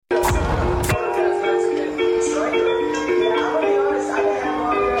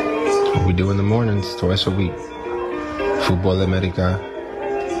happens twice a week. Futbol America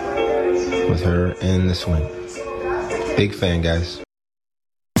with her in the swing. Big fan, guys.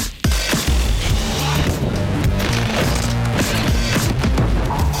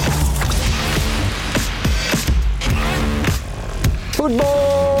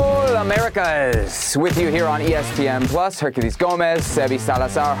 Futbol Americas with you here on ESPN Plus. Hercules Gomez, Sebi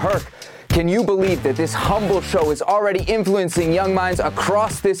Salazar. Herc, can you believe that this humble show is already influencing young minds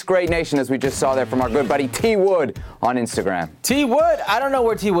across this great nation, as we just saw there from our good buddy T. Wood on Instagram? T. Wood, I don't know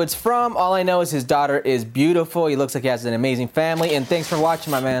where T. Wood's from. All I know is his daughter is beautiful. He looks like he has an amazing family. And thanks for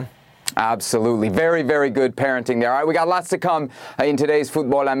watching, my man. Absolutely. Very, very good parenting there. All right, we got lots to come in today's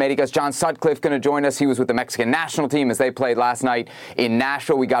Futbol Americas. John Sutcliffe going to join us. He was with the Mexican national team as they played last night in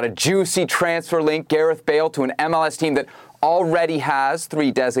Nashville. We got a juicy transfer link, Gareth Bale to an MLS team that already has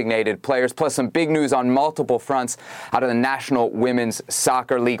 3 designated players, plus some big news on multiple fronts out of the National Women's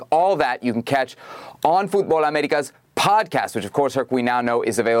Soccer League. All that you can catch on Futbol Americas podcast, which, of course, Herc, we now know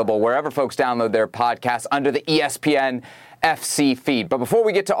is available wherever folks download their podcasts under the ESPN FC feed. But before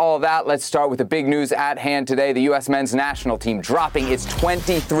we get to all of that, let's start with the big news at hand today. The U.S. men's national team dropping its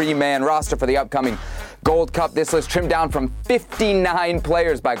 23-man roster for the upcoming Gold Cup. This list trimmed down from 59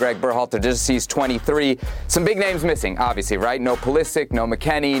 players by Greg Berhalter. Just sees 23. Some big names missing, obviously, right? No Pulisic, no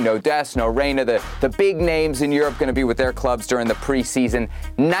McKennie, no Dest, no Reyna. The big names in Europe going to be with their clubs during the preseason.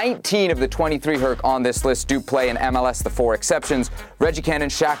 19 of the 23 Herc on this list do play in MLS, the 4 exceptions. Reggie Cannon,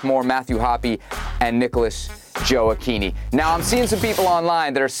 Shaq Moore, Matthew Hoppe, and Nicholas Joachini. Now, I'm seeing some people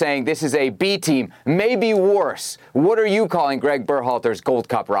online that are saying this is a B team, maybe worse. What are you calling Greg Berhalter's Gold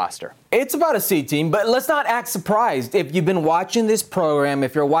Cup roster? It's about a C team, but let's not act surprised. If you've been watching this program,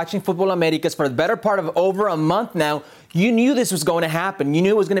 if you're watching Futbol Americas for the better part of over a month now, you knew this was going to happen. You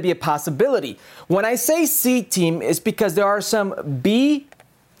knew it was going to be a possibility. When I say C team, it's because there are some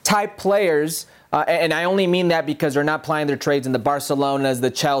B-type players, and I only mean that because they're not plying their trades in the Barcelonas,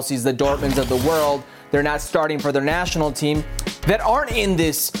 the Chelseas, the Dortmunds of the world. They're not starting for their national team that aren't in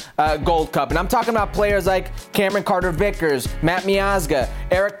this Gold Cup. And I'm talking about players like Cameron Carter-Vickers, Matt Miazga,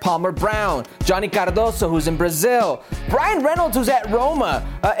 Eric Palmer-Brown, Johnny Cardoso, who's in Brazil, Brian Reynolds, who's at Roma,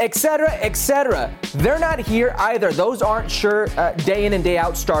 et cetera, et cetera. They're not here either. Those aren't sure day in and day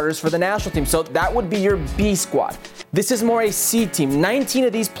out starters for the national team. So that would be your B squad. This is more a C team. 19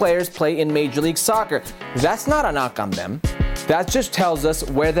 of these players play in Major League Soccer. That's not a knock on them. That just tells us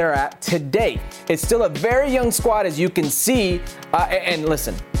where they're at today. It's still a very young squad, as you can see. And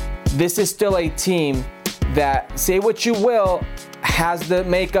listen, this is still a team that, say what you will, has the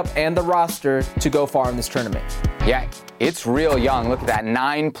makeup and the roster to go far in this tournament. Yeah, it's real young. Look at that.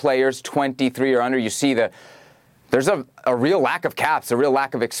 9 players, 23 or under. You see there's a real lack of caps, a real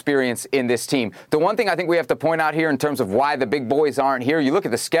lack of experience in this team. The one thing I think we have to point out here in terms of why the big boys aren't here, you look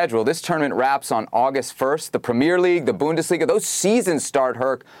at the schedule. This tournament wraps on August 1st. The Premier League, the Bundesliga, those seasons start,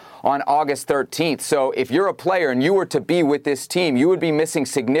 Herc, on August 13th. So if you're a player and you were to be with this team, you would be missing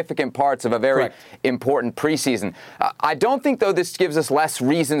significant parts of a very important preseason. I don't think, though, this gives us less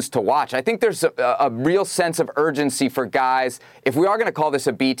reasons to watch. I think there's a real sense of urgency for guys. If we are going to call this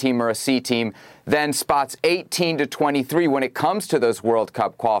a B team or a C team, then spots 18 to 23 when it comes to those World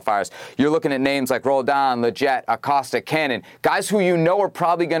Cup qualifiers. You're looking at names like Roldan, Leggett, Acosta, Cannon, guys who you know are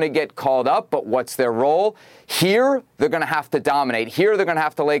probably going to get called up, but what's their role? Here, they're going to have to dominate. Here, they're going to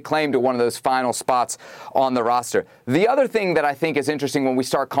have to lay claim to one of those final spots on the roster. The other thing that I think is interesting when we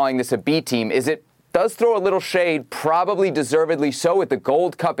start calling this a B team is it does throw a little shade, probably deservedly so, at the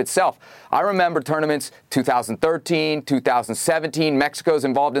Gold Cup itself. I remember tournaments 2013, 2017, Mexico's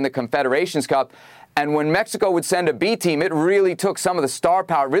involved in the Confederations Cup, and when Mexico would send a B team, it really took some of the star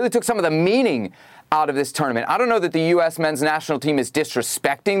power, it really took some of the meaning out of this tournament. I don't know that the U.S. men's national team is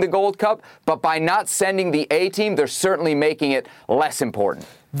disrespecting the Gold Cup, but by not sending the A team, they're certainly making it less important.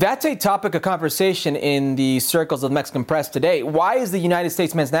 That's a topic of conversation in the circles of the Mexican press today. Why is the United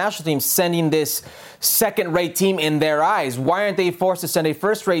States men's national team sending this second-rate team in their eyes? Why aren't they forced to send a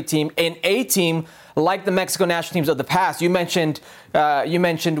first-rate team, an A team, like the Mexico national teams of the past? You mentioned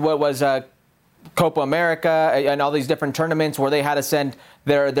what was Copa America and all these different tournaments where they had to send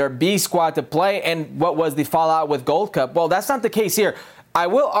their B squad to play. And what was the fallout with Gold Cup? Well, that's not the case here. I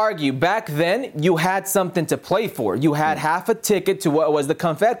will argue back then you had something to play for. You had half a ticket to what was the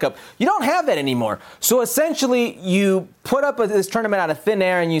Confed Cup. You don't have that anymore. So essentially you put up this tournament out of thin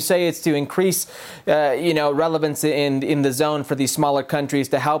air and you say it's to increase relevance in the zone for these smaller countries,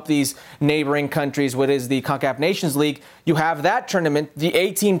 to help these neighboring countries, what is the CONCACAF Nations League. You have that tournament. The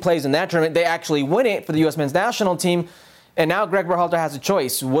A team plays in that tournament. They actually win it for the U.S. men's national team. And now Greg Berhalter has a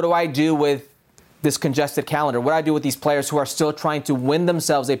choice. What do I do with this congested calendar? What do I do with these players who are still trying to win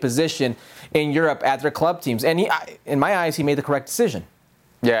themselves a position in Europe at their club teams? And in my eyes, he made the correct decision.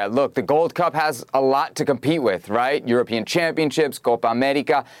 Yeah, look, the Gold Cup has a lot to compete with, right? European Championships, Copa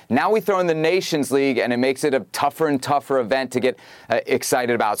America. Now we throw in the Nations League, and it makes it a tougher and tougher event to get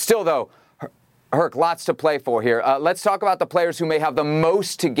excited about. Still, though, Herc, lots to play for here. Let's talk about the players who may have the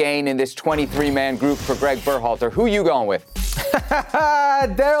most to gain in this 23-man group for Greg Berhalter. Who you going with?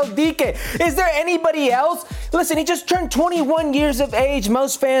 Daryl Dike. Is there anybody else? Listen, he just turned 21 years of age.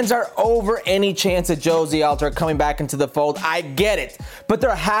 Most fans are over any chance of Josie Altidore coming back into the fold. I get it. But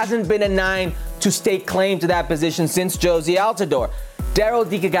there hasn't been a 9 to stake claim to that position since Josie Altidore. Daryl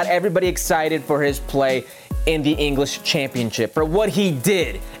Dike got everybody excited for his play in the English Championship, for what he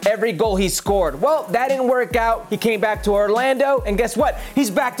did, every goal he scored. Well, that didn't work out. He came back to Orlando, and guess what?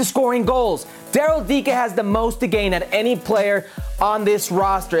 He's back to scoring goals. Daryl Dike has the most to gain at any player on this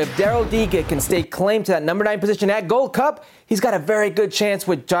roster. If Daryl Dike can stake claim to that number 9 position at Gold Cup, he's got a very good chance,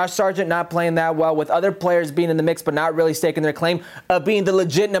 with Josh Sargent not playing that well, with other players being in the mix but not really staking their claim, of being the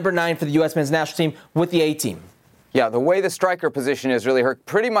legit number 9 for the U.S. men's national team with the A team. Yeah, the way the striker position is really hurt.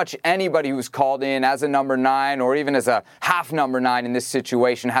 Pretty much anybody who's called in as a number 9 or even as a half number 9 in this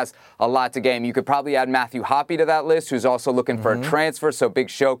situation has a lot to gain. You could probably add Matthew Hoppe to that list, who's also looking for a transfer, so big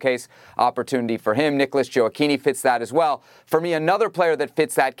showcase opportunity for him. Nicholas Gioacchini fits that as well. For me, another player that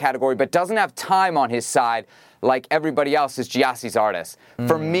fits that category but doesn't have time on his side like everybody else is Gyasi Zardes.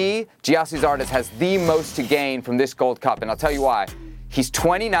 For me, Gyasi Zardes has the most to gain from this Gold Cup, and I'll tell you why. He's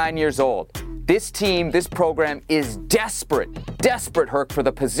 29 years old. This team, this program is desperate, Herc, for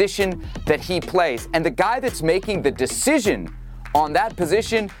the position that he plays. And the guy that's making the decision on that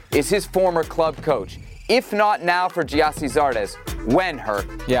position is his former club coach. If not now for Gyasi Zardes, when, Herc?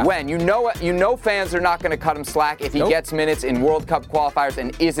 Yeah. When? You know fans are not going to cut him slack if he gets minutes in World Cup qualifiers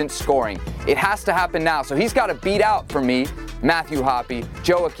and isn't scoring. It has to happen now. So he's got to beat out, for me, Matthew Hoppe,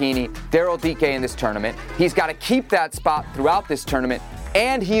 Gioacchini, Daryl Dike in this tournament. He's got to keep that spot throughout this tournament,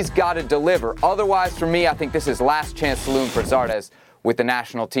 and he's got to deliver. Otherwise, for me, I think this is last chance saloon for Zardes with the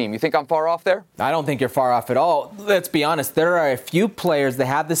national team. You think I'm far off there? I don't think you're far off at all. Let's be honest. There are a few players that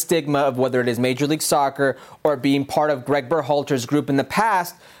have the stigma of whether it is Major League Soccer or being part of Greg Berhalter's group in the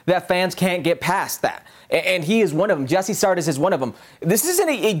past that fans can't get past that. And he is one of them. Gyasi Zardes is one of them. This isn't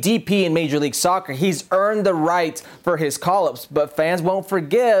a DP in Major League Soccer. He's earned the right for his call-ups, but fans won't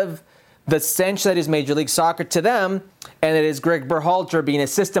forgive the stench that is Major League Soccer to them, and it is Greg Berhalter being a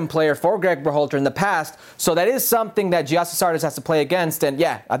system player for Greg Berhalter in the past. So that is something that Gyasi Zardes has to play against, and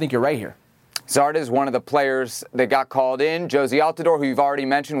yeah, I think you're right here. Zardes, one of the players that got called in. Josie Altidore, who you've already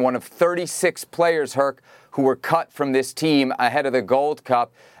mentioned, one of 36 players, Herc, who were cut from this team ahead of the Gold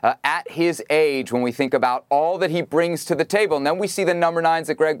Cup. At his age, when we think about all that he brings to the table, and then we see the number 9s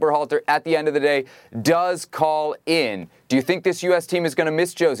that Greg Berhalter, at the end of the day, does call in. Do you think this U.S. team is going to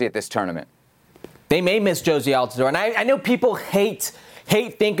miss Josie at this tournament? They may miss Josie Altidore, and I know people hate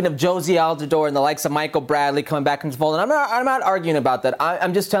thinking of Josie Altidore and the likes of Michael Bradley coming back into the fold, and I'm not arguing about that.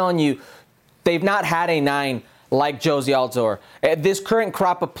 I'm just telling you, they've not had a 9 like Josie Altidore. This current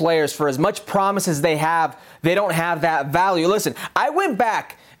crop of players, for as much promise as they have, they don't have that value. Listen, I went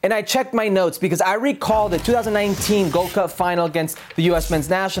back and I checked my notes because I recall the 2019 Gold Cup final against the U.S. men's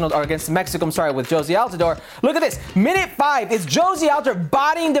national, or against Mexico, with Josie Altidore. Look at this. Minute 5, it's Josie Altidore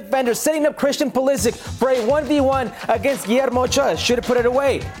bodying defenders, setting up Christian Pulisic for a 1v1 against Guillermo Ochoa. Should have put it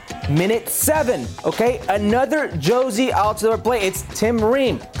away. Minute 7, okay? Another Josie Altidore play. It's Tim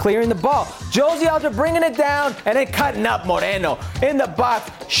Ream clearing the ball. Josie Altidore bringing it down and then cutting up Moreno in the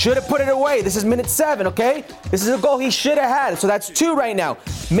box. Should have put it away. This is minute 7, okay? This is a goal he should have had. So that's 2 right now.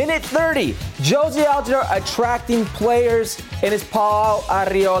 Minute 30, Josie Altidore attracting players, and it's Paul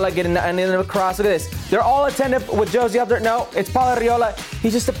Arriola getting across. Look at this. They're all attentive with Josie Altidore. No, it's Paul Arriola.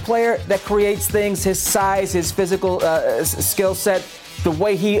 He's just a player that creates things. His size, his physical skill set, the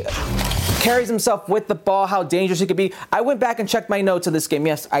way he carries himself with the ball, how dangerous he could be. I went back and checked my notes of this game.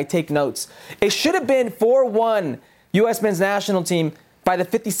 Yes, I take notes. It should have been 4-1 U.S. men's national team by the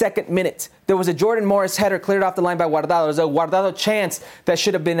 52nd minute. There was a Jordan Morris header cleared off the line by Guardado. There was a Guardado chance that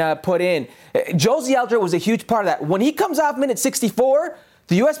should have been put in. Josie Altidore was a huge part of that. When he comes off minute 64,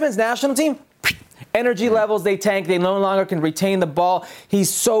 the U.S. men's national team, energy levels, they tank. They no longer can retain the ball.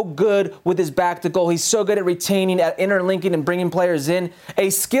 He's so good with his back to goal. He's so good at retaining, at interlinking and bringing players in.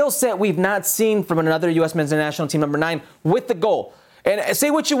 A skill set we've not seen from another U.S. men's national team number 9 with the goal. And say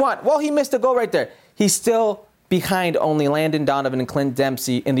what you want. Well, he missed a goal right there. He's still behind only Landon Donovan and Clint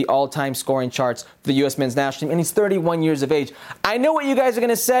Dempsey in the all-time scoring charts for the U.S. men's national team, and he's 31 years of age. I know what you guys are going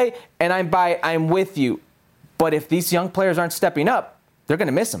to say, and I'm with you. But if these young players aren't stepping up, they're going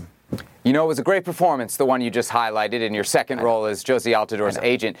to miss him. You know, it was a great performance, the one you just highlighted in your second role as Jozy Altidor's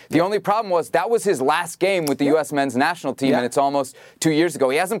agent. The only problem was that was his last game with the U.S. men's national team, and it's almost 2 years ago.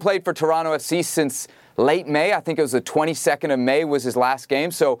 He hasn't played for Toronto FC since late May. I think it was the 22nd of May was his last game.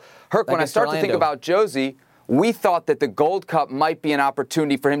 So, Herc, when I start to think about Jozy, we thought that the Gold Cup might be an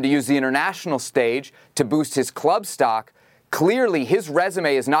opportunity for him to use the international stage to boost his club stock. Clearly, his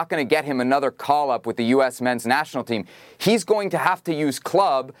resume is not going to get him another call-up with the U.S. men's national team. He's going to have to use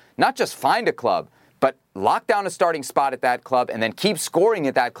club, not just find a club, but lock down a starting spot at that club and then keep scoring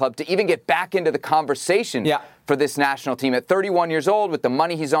at that club to even get back into the conversation for this national team. At 31 years old, with the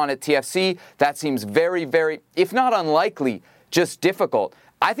money he's on at TFC, that seems very, very, if not unlikely, just difficult.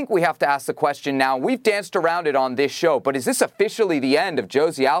 I think we have to ask the question now. We've danced around it on this show, but is this officially the end of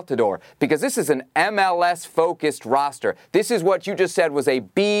Jozy Altidor? Because this is an MLS-focused roster. This is what you just said was a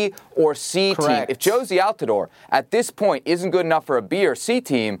B or C team. If Jozy Altidor at this point isn't good enough for a B or C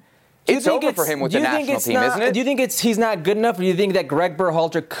team, it's over for him with the national team, isn't it? Do you think he's not good enough, or do you think that Greg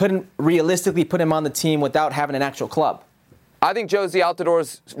Berhalter couldn't realistically put him on the team without having an actual club? I think Jozy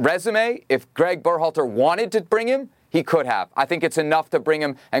Altidor's resume, if Greg Berhalter wanted to bring him, he could have. I think it's enough to bring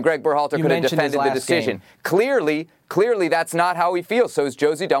him, and Greg Berhalter could have defended the decision. Clearly, that's not how he feels. So is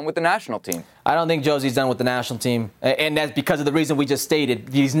Jozy done with the national team? I don't think Jozy's done with the national team, and that's because of the reason we just stated.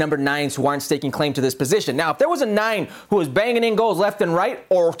 These number 9s who aren't staking claim to this position. Now, if there was a 9 who was banging in goals left and right,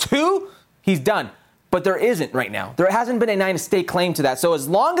 or 2, he's done. But there isn't right now. There hasn't been a 9 to stake claim to that. So as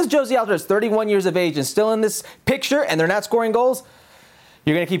long as Jozy Altidor is 31 years of age and still in this picture, and they're not scoring goals,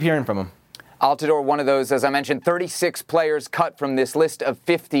 you're going to keep hearing from him. Altidor, one of those, as I mentioned, 36 players cut from this list of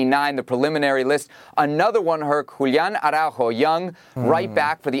 59, the preliminary list. Another one, Herc, Julian Araujo, young, right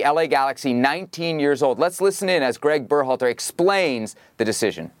back for the LA Galaxy, 19 years old. Let's listen in as Greg Berhalter explains the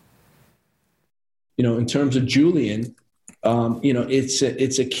decision. You know, in terms of Julian,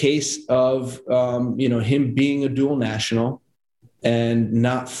 it's a case of, him being a dual national and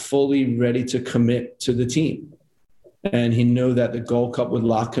not fully ready to commit to the team. And he knew that the Gold Cup would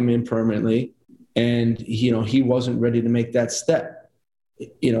lock him in permanently. And, he wasn't ready to make that step.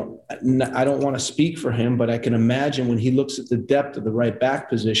 I don't want to speak for him, but I can imagine when he looks at the depth of the right back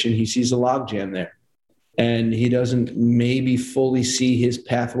position, he sees a logjam there. And he doesn't maybe fully see his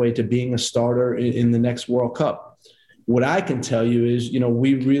pathway to being a starter in the next World Cup. What I can tell you is,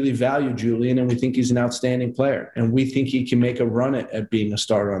 we really value Julian, and we think he's an outstanding player. And we think he can make a run at being a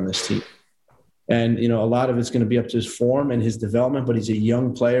starter on this team. And, a lot of it's going to be up to his form and his development, but he's a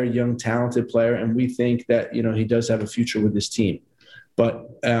young player, young, talented player. And we think that, he does have a future with this team.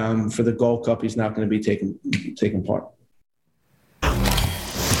 But for the Gold Cup, he's not going to be taking part.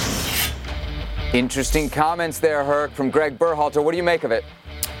 Interesting comments there, Herc, from Greg Berhalter. What do you make of it?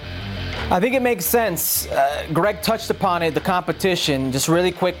 I think it makes sense. Greg touched upon it, the competition, just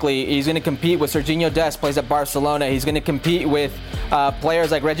really quickly. He's going to compete with Serginho Dest, plays at Barcelona. He's going to compete with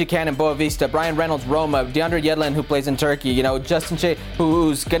players like Reggie Cannon, Boavista, Brian Reynolds, Roma, DeAndre Yedlin, who plays in Turkey, Justin Shea,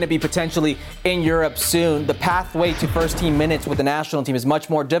 who's going to be potentially in Europe soon. The pathway to first-team minutes with the national team is much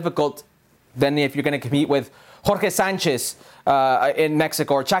more difficult than if you're going to compete with Jorge Sanchez in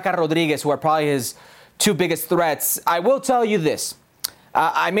Mexico or Chaca Rodriguez, who are probably his 2 biggest threats. I will tell you this.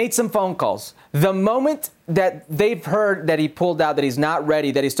 I made some phone calls. The moment that they've heard that he pulled out, that he's not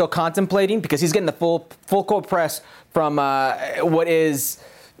ready, that he's still contemplating, because he's getting the full court press from what is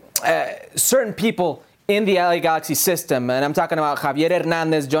certain people in the LA Galaxy system. And I'm talking about Javier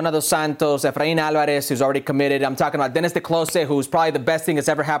Hernandez, Jonah Dos Santos, Efrain Alvarez, who's already committed. I'm talking about Dennis DeClose, who's probably the best thing that's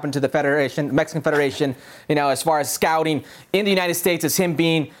ever happened to the Federation, Mexican Federation, as far as scouting in the United States, is him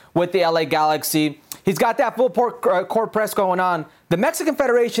being with the LA Galaxy. He's got that full court press going on. The Mexican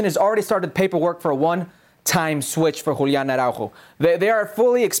Federation has already started paperwork for a one-time switch for Julian Araujo. They are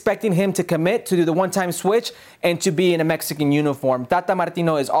fully expecting him to commit to do the one-time switch and to be in a Mexican uniform. Tata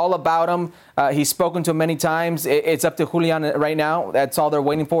Martino is all about him. He's spoken to him many times. It's up to Julian right now. That's all they're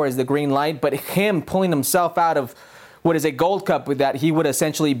waiting for is the green light. But him pulling himself out of what is a Gold Cup that he would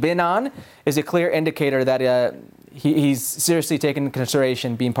essentially been on is a clear indicator that he's seriously taking into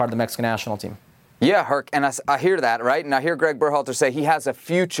consideration being part of the Mexican national team. Yeah, Herc, and I hear that, right? And I hear Greg Berhalter say he has a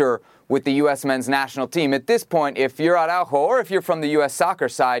future with the U.S. men's national team. At this point, if you're Araujo or if you're from the U.S. soccer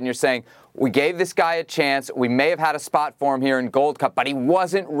side and you're saying, we gave this guy a chance, we may have had a spot for him here in Gold Cup, but he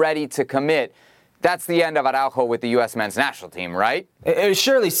wasn't ready to commit, that's the end of Araujo with the U.S. men's national team, right? It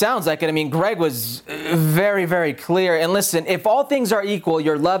surely sounds like it. I mean, Greg was very, very clear. And listen, if all things are equal,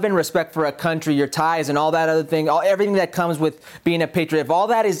 your love and respect for a country, your ties and all that other thing, everything that comes with being a patriot, if all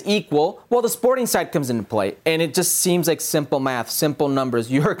that is equal, well, the sporting side comes into play. And it just seems like simple math, simple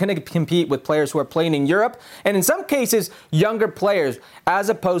numbers. You're going to compete with players who are playing in Europe, and in some cases, younger players, as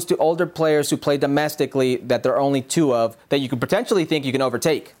opposed to older players who play domestically that there are only two of that you could potentially think you can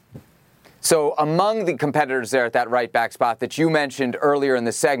overtake. So among the competitors there at that right back spot that you mentioned earlier in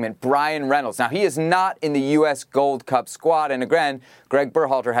the segment, Brian Reynolds. Now, he is not in the U.S. Gold Cup squad. And again, Greg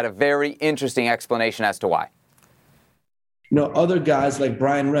Berhalter had a very interesting explanation as to why. Other guys like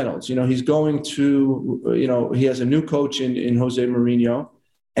Brian Reynolds, he's going to, he has a new coach in Jose Mourinho.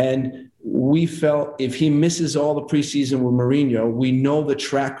 And we felt if he misses all the preseason with Mourinho, we know the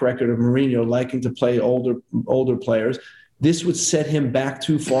track record of Mourinho liking to play older players. This would set him back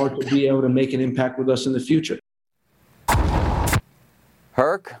too far to be able to make an impact with us in the future.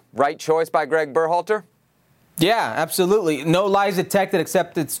 Herc, right choice by Greg Berhalter? Yeah, absolutely. No lies detected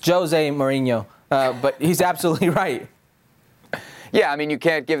except it's Jose Mourinho. But he's absolutely right. Yeah, I mean, you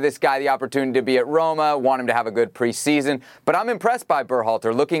can't give this guy the opportunity to be at Roma, want him to have a good preseason. But I'm impressed by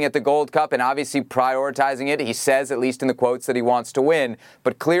Berhalter, looking at the Gold Cup and obviously prioritizing it. He says, at least in the quotes, that he wants to win.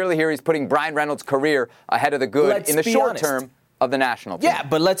 But clearly here he's putting Brian Reynolds' career ahead of the good in the short term of the national team. Yeah,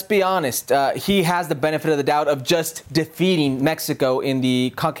 but let's be honest. He has the benefit of the doubt of just defeating Mexico in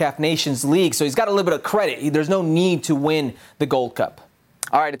the CONCACAF Nations League. So he's got a little bit of credit. There's no need to win the Gold Cup.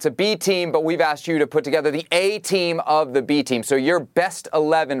 All right, it's a B team, but we've asked you to put together the A team of the B team. So your best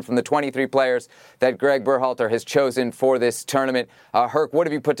 11 from the 23 players that Greg Berhalter has chosen for this tournament. Herc, what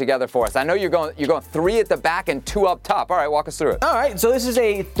have you put together for us? I know you're going 3 at the back and 2 up top. All right, walk us through it. All right, so this is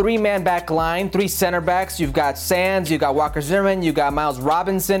a 3-man back line, 3 center backs. You've got Sands, you've got Walker Zimmerman, you've got Miles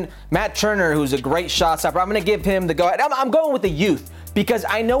Robinson, Matt Turner, who's a great shot stopper. I'm going to give him the go. I'm going with the youth, because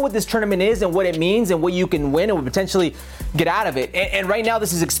I know what this tournament is and what it means and what you can win and potentially get out of it. And right now,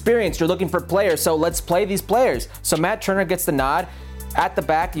 this is experience. You're looking for players, so let's play these players. So Matt Turner gets the nod. At the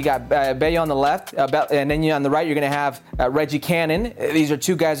back, you got Bello on the left, and then on the right, you're going to have Reggie Cannon. These are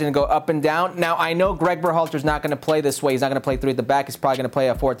 2 guys going to go up and down. Now, I know Greg Berhalter's not going to play this way. He's not going to play 3 at the back. He's probably going to play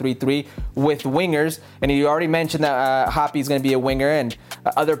a 4-3-3 with wingers. And you already mentioned that Hoppy's going to be a winger, and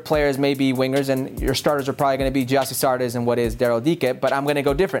other players may be wingers, and your starters are probably going to be Giassi Sardes and what is Daryl Dike, but I'm going to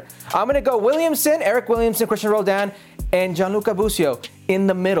go different. I'm going to go Williamson, Eric Williamson, Christian Roldan, and Gianluca Busio in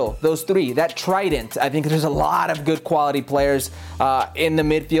the middle. Those 3, that trident. I think there's a lot of good quality players in the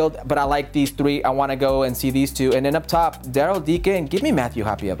midfield, but I like these 3. I want to go and see these 2. And then up top, Daryl Dike, and give me Matthew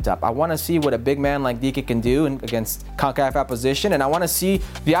Hoppe up top. I want to see what a big man like Dike can do against CONCACAF opposition, and I want to see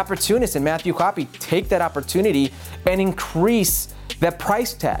the opportunist in Matthew Hoppe take that opportunity and increase that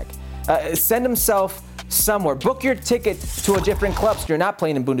price tag. Send himself somewhere. Book your ticket to a different club so you're not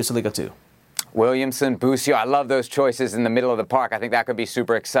playing in Bundesliga 2. Williamson, Busio, I love those choices in the middle of the park. I think that could be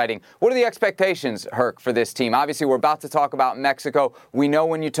super exciting. What are the expectations, Herc, for this team? Obviously, we're about to talk about Mexico. We know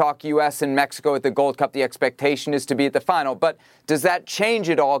when you talk U.S. and Mexico at the Gold Cup, the expectation is to be at the final. But does that change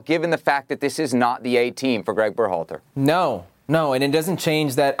at all, given the fact that this is not the A team for Greg Berhalter? No, and it doesn't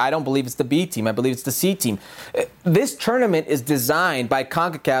change that. I don't believe it's the B team. I believe it's the C team. This tournament is designed by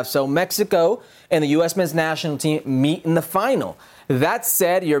CONCACAF, so Mexico and the U.S. men's national team meet in the final. That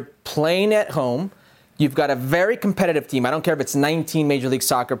said, you're playing at home. You've got a very competitive team. I don't care if it's 19 Major League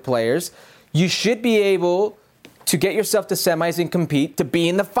Soccer players. You should be able to get yourself to semis and compete to be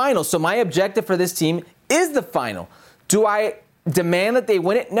in the final. So my objective for this team is the final. Do I demand that they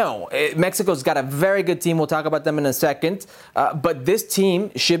win it? No. Mexico's got a very good team. We'll talk about them in a second. But this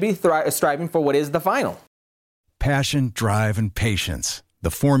team should be striving for what is the final. Passion, drive, and patience.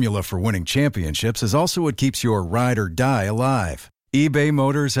 The formula for winning championships is also what keeps your ride or die alive. eBay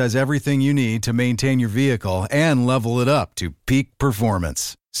Motors has everything you need to maintain your vehicle and level it up to peak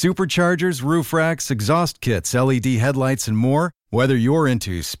performance. Superchargers, roof racks, exhaust kits, LED headlights, and more. Whether you're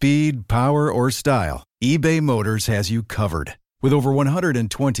into speed, power, or style, eBay Motors has you covered. With over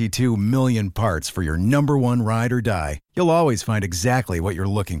 122 million parts for your number one ride or die, you'll always find exactly what you're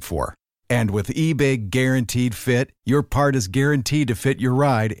looking for. And with eBay Guaranteed Fit, your part is guaranteed to fit your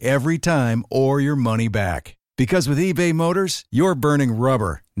ride every time or your money back. Because with eBay Motors, you're burning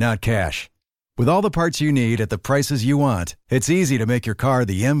rubber, not cash. With all the parts you need at the prices you want, it's easy to make your car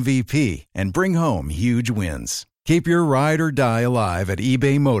the MVP and bring home huge wins. Keep your ride or die alive at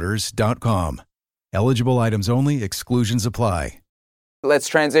ebaymotors.com. Eligible items only. Exclusions apply. Let's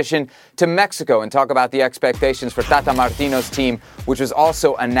transition to Mexico and talk about the expectations for Tata Martino's team, which was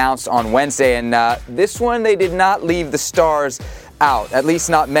also announced on Wednesday. And this one, they did not leave the stars out, at least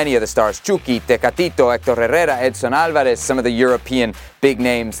not many of the stars. Chucky, Tecatito, Héctor Herrera, Edson Alvarez, some of the European big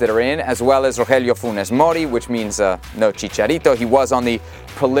names that are in, as well as Rogelio Funes Mori, which means no Chicharito. He was on the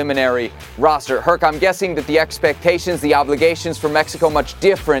preliminary roster. Herc, I'm guessing that the expectations, the obligations for Mexico much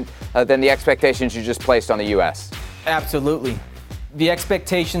different than the expectations you just placed on the U.S. Absolutely. The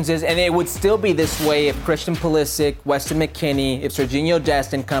expectations is, and it would still be this way if Christian Pulisic, Weston McKennie, if Serginho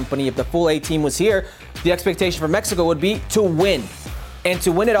Dest and company, if the full A team was here, the expectation for Mexico would be to win. And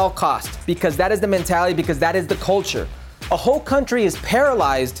to win at all costs, because that is the mentality, because that is the culture. A whole country is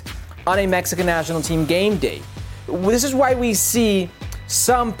paralyzed on a Mexican national team game day. This is why we see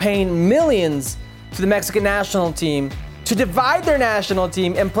some paying millions to the Mexican national team to divide their national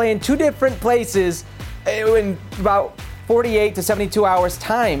team and play in two different places in about 48 to 72 hours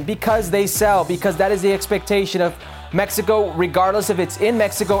time, because they sell, because that is the expectation of Mexico, regardless if it's in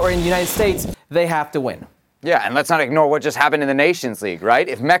Mexico or in the United States, they have to win. Yeah, and let's not ignore what just happened in the Nations League, right?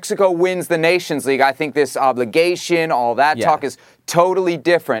 If Mexico wins the Nations League, I think this obligation, all that talk is totally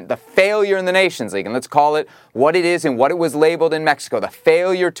different. The failure in the Nations League, and let's call it what it is and what it was labeled in Mexico, the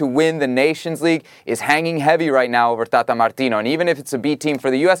failure to win the Nations League is hanging heavy right now over Tata Martino. And even if it's a B team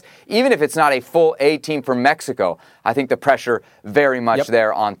for the U.S., even if it's not a full A team for Mexico, I think the pressure very much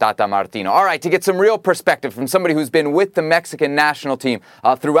there on Tata Martino. All right, to get some real perspective from somebody who's been with the Mexican national team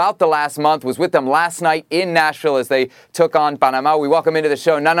throughout the last month, was with them last night in Nashville as they took on Panama. We welcome into the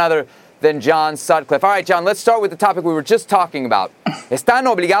show none other than John Sutcliffe. All right, John, let's start with the topic we were just talking about. ¿Están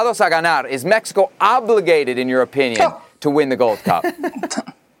obligados a ganar? Is Mexico obligated, in your opinion, to win the Gold Cup?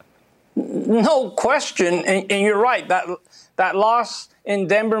 No question, and you're right. That loss in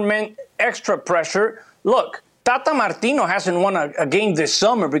Denver meant extra pressure. Look, Tata Martino hasn't won a game this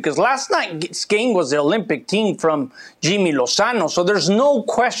summer because last night's game was the Olympic team from Jimmy Lozano. So there's no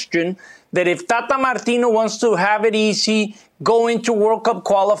question that if Tata Martino wants to have it easy, go into World Cup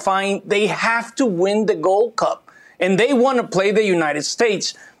qualifying, they have to win the Gold Cup. And they want to play the United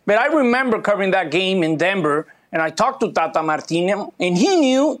States. But I remember covering that game in Denver, and I talked to Tata Martino, and he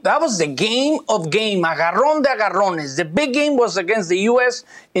knew that was the game of game, agarrón de agarrones. The big game was against the U.S.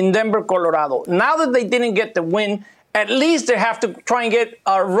 in Denver, Colorado. Now that they didn't get the win, at least they have to try and get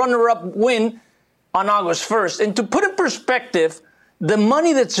a runner-up win on August 1st. And to put in perspective, the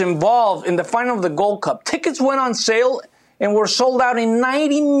money that's involved in the final of the Gold Cup, tickets went on sale and were sold out in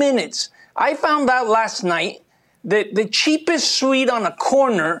 90 minutes. I found out last night that the cheapest suite on a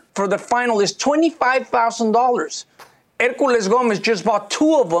corner for the final is $25,000. Hercules Gomez just bought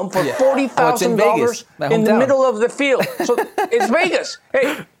two of them for $40,000 in the middle of the field. So it's Vegas.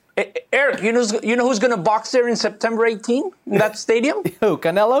 Hey, Eric, you know who's going to box there in September 18 in that stadium? Who,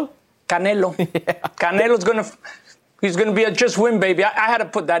 Canelo? Canelo. Yeah. Canelo's going to... He's going to be a just win, baby. I had to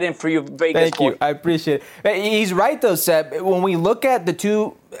put that in for you, Vegas. Thank you. I appreciate it. He's right, though, Seb. When we look at the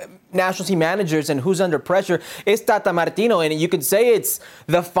two national team managers and who's under pressure, it's Tata Martino. And you could say it's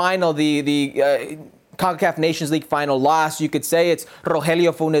the final, the CONCACAF Nations League final loss. You could say it's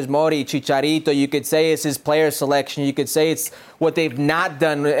Rogelio Funes Mori, Chicharito. You could say it's his player selection. You could say it's what they've not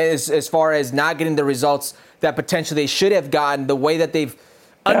done as far as not getting the results that potentially they should have gotten, the way that they've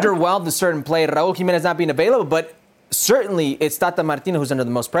underwhelmed a certain player, Raul Jimenez not being available. But certainly, it's Tata Martino who's under the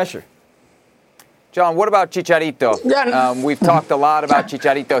most pressure. John, what about Chicharito? We've talked a lot about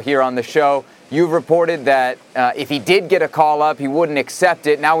Chicharito here on the show. You've reported that if he did get a call-up, he wouldn't accept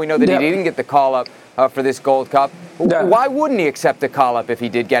it. Now we know that he didn't get the call-up for this Gold Cup. Why wouldn't he accept a call-up if he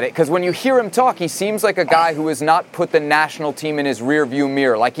did get it? Because when you hear him talk, he seems like a guy who has not put the national team in his rearview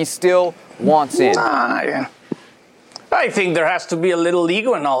mirror, like he still wants in. I think there has to be a little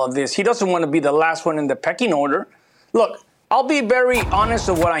ego in all of this. He doesn't want to be the last one in the pecking order. Look, I'll be very honest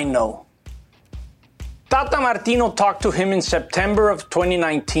of what I know. Tata Martino talked to him in September of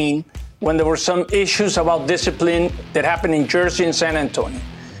 2019 when there were some issues about discipline that happened in Jersey and San Antonio.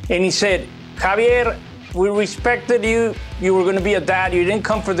 And he said, Javier, we respected you. You were going to be a dad. You didn't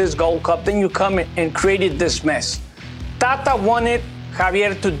come for this Gold Cup. Then you come and created this mess. Tata wanted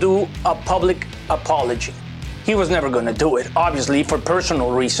Javier to do a public apology. He was never going to do it, obviously, for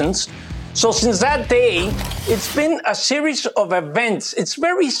personal reasons. So since that day, it's been a series of events. It's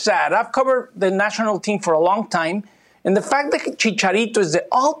very sad. I've covered the national team for a long time. And the fact that Chicharito is the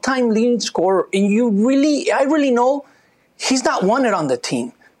all-time leading scorer, and I really know he's not wanted on the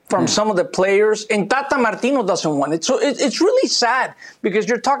team from some of the players. And Tata Martino doesn't want it. So it's really sad because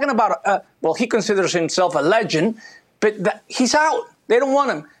you're talking about, he considers himself a legend, but he's out. They don't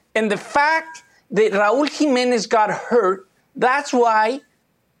want him. And the fact that Raul Jimenez got hurt, that's why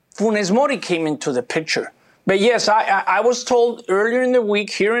Funes Mori came into the picture. But yes, I was told earlier in the week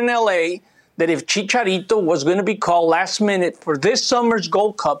here in LA that if Chicharito was going to be called last minute for this summer's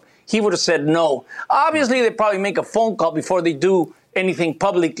Gold Cup, he would have said no. Obviously, they probably make a phone call before they do anything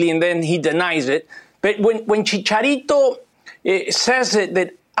publicly, and then he denies it. But when Chicharito says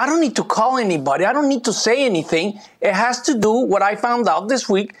that I don't need to call anybody, I don't need to say anything, it has to do what I found out this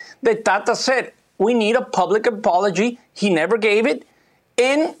week that Tata said, we need a public apology. He never gave it.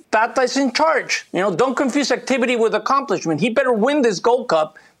 And Tata is in charge. Don't confuse activity with accomplishment. He better win this Gold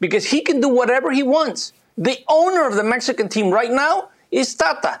Cup because he can do whatever he wants. The owner of the Mexican team right now is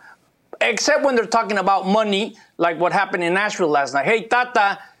Tata, except when they're talking about money, like what happened in Nashville last night. Hey,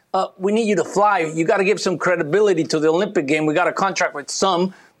 Tata, we need you to fly. You got to give some credibility to the Olympic game. We got a contract with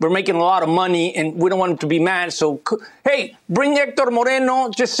some. We're making a lot of money, and we don't want him to be mad. So, hey, bring Hector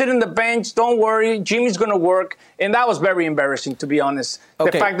Moreno. Just sit in the bench. Don't worry. Jimmy's going to work. And that was very embarrassing, to be honest. Okay.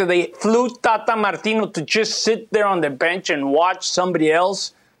 The fact that they flew Tata Martino to just sit there on the bench and watch somebody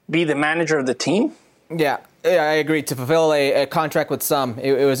else be the manager of the team. Yeah, I agree. To fulfill a contract with some,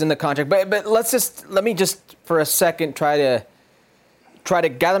 it was in the contract. But let me just for a second try to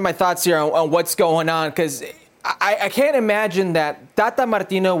gather my thoughts here on what's going on, because I can't imagine that Tata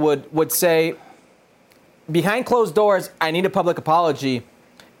Martino would say, behind closed doors, I need a public apology,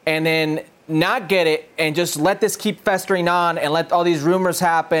 and then not get it and just let this keep festering on and let all these rumors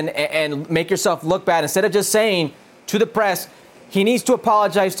happen and make yourself look bad. Instead of just saying to the press, he needs to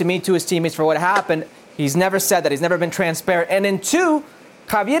apologize to me, to his teammates for what happened. He's never said that. He's never been transparent. And then two,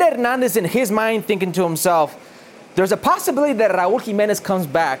 Javier Hernandez in his mind thinking to himself, there's a possibility that Raul Jimenez comes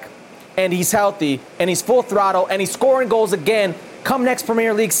back and he's healthy and he's full throttle and he's scoring goals again come next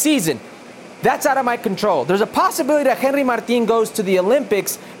Premier League season. That's out of my control. There's a possibility that Henry Martin goes to the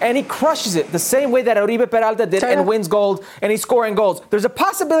Olympics and he crushes it the same way that Uribe Peralta did and wins gold and he's scoring goals. There's a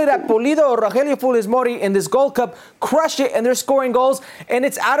possibility that Pulido or Rogelio Funes Mori in this Gold Cup crush it and they're scoring goals, and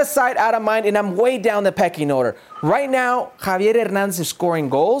it's out of sight, out of mind, and I'm way down the pecking order. Right now, Javier Hernandez is scoring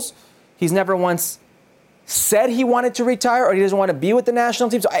goals. He's never once said he wanted to retire or he doesn't want to be with the national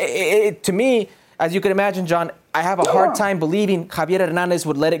team. So to me, as you can imagine, John, I have a hard time believing Javier Hernandez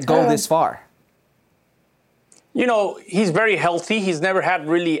would let it go this far. He's very healthy. He's never had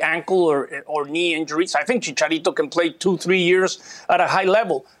really ankle or knee injuries. I think Chicharito can play 2-3 years at a high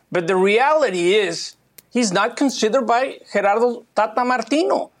level. But the reality is he's not considered by Gerardo Tata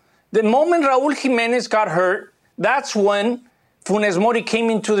Martino. The moment Raul Jimenez got hurt, that's when Funes Mori came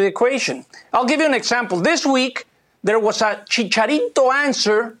into the equation. I'll give you an example. This week, there was a Chicharito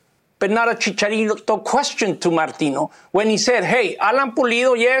answer, but not a Chicharito question to Martino when he said, hey, Alan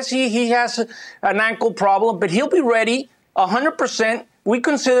Pulido, yes, he has an ankle problem, but he'll be ready 100%. We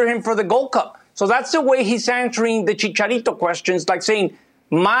consider him for the Gold Cup. So that's the way he's answering the Chicharito questions, like saying,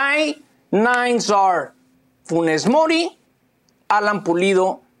 my nines are Funes Mori, Alan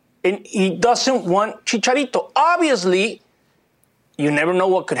Pulido, and he doesn't want Chicharito. Obviously, you never know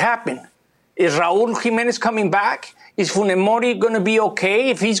what could happen. Is Raul Jimenez coming back? Is Funes Mori going to be okay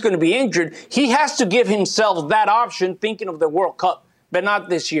if he's going to be injured? He has to give himself that option thinking of the World Cup, but not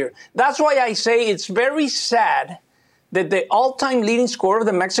this year. That's why I say it's very sad that the all-time leading scorer of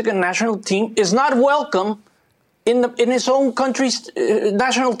the Mexican national team is not welcome in his own country's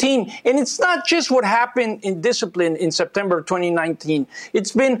national team. And it's not just what happened in discipline in September 2019.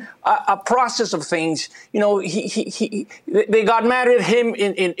 It's been a process of things. They got mad at him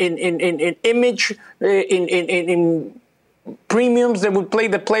in image, in premiums that would play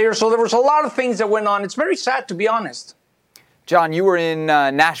the players. So there was a lot of things that went on. It's very sad, to be honest. John, you were in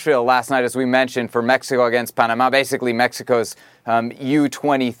Nashville last night, as we mentioned, for Mexico against Panama, basically Mexico's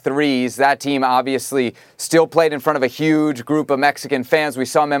U23s. That team obviously still played in front of a huge group of Mexican fans. We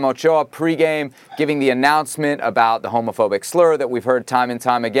saw Memo Ochoa pregame giving the announcement about the homophobic slur that we've heard time and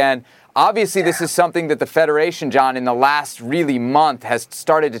time again. Obviously, this is something that the Federation, John, in the last really month has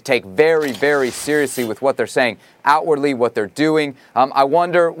started to take very, very seriously with what they're saying outwardly, what they're doing. I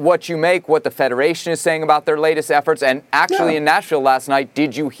wonder what you make, what the Federation is saying about their latest efforts. And actually in Nashville last night,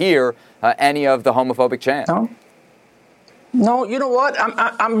 did you hear any of the homophobic chant? No, you know what?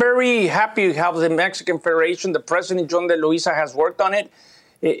 I'm very happy how the Mexican Federation, the president, John de Luisa, has worked on it.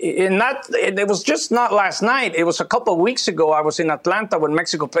 It was just not last night. It was a couple of weeks ago. I was in Atlanta when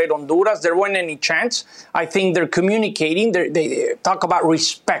Mexico played Honduras. There weren't any chants. I think they're communicating. They talk about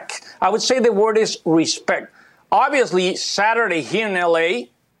respect. I would say the word is respect. Obviously, Saturday here in L.A.,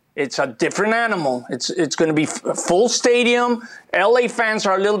 it's a different animal. It's going to be a full stadium. LA fans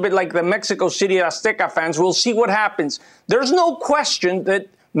are a little bit like the Mexico City Azteca fans. We'll see what happens. There's no question that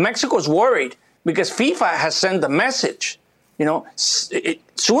Mexico's worried because FIFA has sent the message.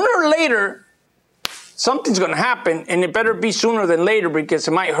 Sooner or later, something's going to happen, and it better be sooner than later because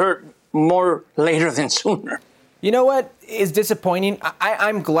it might hurt more later than sooner. You know what is disappointing?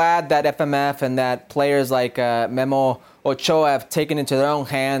 I'm glad that FMF and that players like Memo Ochoa have taken into their own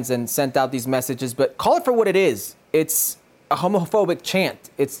hands and sent out these messages, but call it for what it is. It's a homophobic chant.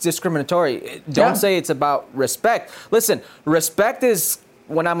 It's discriminatory. Don't say it's about respect. Listen, respect is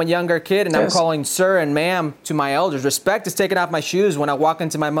when I'm a younger kid and I'm calling sir and ma'am to my elders. Respect is taking off my shoes when I walk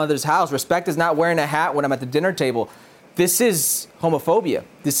into my mother's house. Respect is not wearing a hat when I'm at the dinner table. This is homophobia.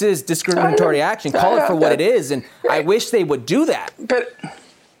 This is discriminatory action. Call it for what it is, and I wish they would do that.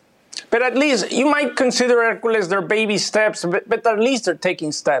 But at least you might consider Hercules their baby steps, but at least they're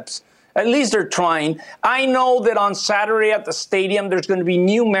taking steps. At least they're trying. I know that on Saturday at the stadium, there's going to be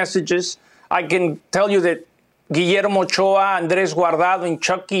new messages. I can tell you that Guillermo Ochoa, Andres Guardado, and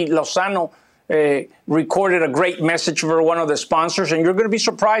Chucky Lozano recorded a great message for one of the sponsors, and you're going to be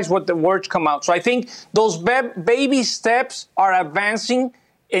surprised what the words come out. So I think those baby steps are advancing,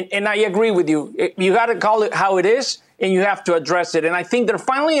 and I agree with you. You got to call it how it is, and you have to address it. And I think they're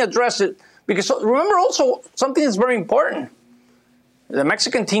finally addressing it because remember also something that's very important. The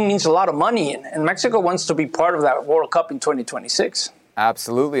Mexican team means a lot of money, and Mexico wants to be part of that World Cup in 2026.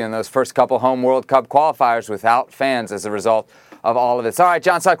 Absolutely, and those first couple home World Cup qualifiers without fans as a result of all of this. All right,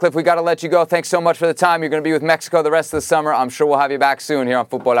 John Sutcliffe, we got to let you go. Thanks so much for the time. You're going to be with Mexico the rest of the summer. I'm sure we'll have you back soon here on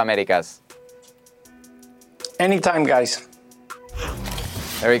Futbol Americas. Anytime, guys.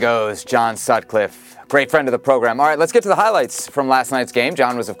 There he goes, John Sutcliffe. Great friend of the program. All right, let's get to the highlights from last night's game.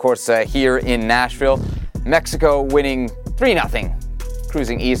 John was, of course, here in Nashville. Mexico winning 3-0.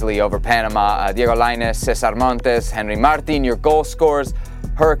 Cruising easily over Panama. Diego Lainez, Cesar Montes, Henry Martin, your goal scorers.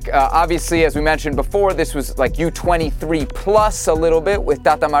 Herc, obviously, as we mentioned before, this was like U23 plus a little bit with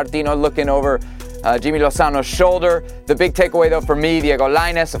Tata Martino looking over Jimmy Lozano's shoulder. The big takeaway, though, for me, Diego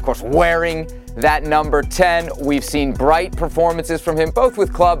Lainez, of course, wearing that number 10. We've seen bright performances from him, both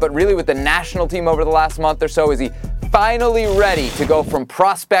with club, but really with the national team over the last month or so. Is he finally ready to go from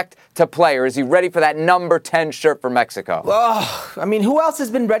prospect to player? Is he ready for that number 10 shirt for Mexico? Oh, I mean, who else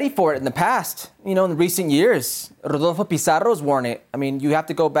has been ready for it in the past? You know, in recent years, Rodolfo Pizarro's worn it. I mean, you have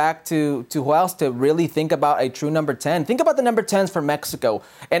to go back to who else to really think about a true number 10. Think about the number 10s for Mexico.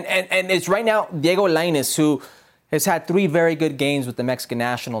 And it's right now Diego Lainez, who has had 3 very good games with the Mexican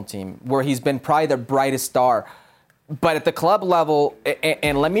national team, where he's been probably their brightest star. But at the club level,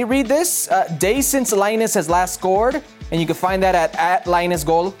 and let me read this, days since Lainez has last scored, and you can find that at Lainez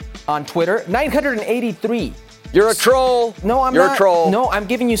Goal on Twitter, 983. You're a troll. No, I'm You're not. a troll. No, I'm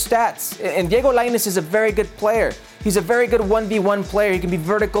giving you stats. And Diego Lainez is a very good player. He's a very good 1v1 player. He can be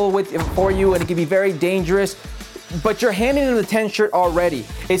vertical for you, and he can be very dangerous. But you're handing him the 10 shirt already.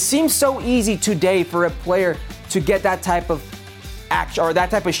 It seems so easy today for a player to get that type of action or that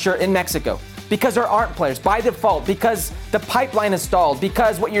type of shirt in Mexico. Because there aren't players by default, because the pipeline is stalled,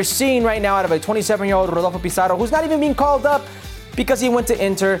 because what you're seeing right now out of a 27-year-old Rodolfo Pizarro, who's not even being called up because he went to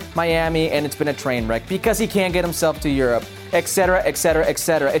Inter Miami and it's been a train wreck, because he can't get himself to Europe, etc., etc.,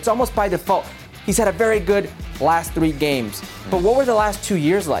 etc. It's almost by default. He's had a very good last 3 games. But what were the last 2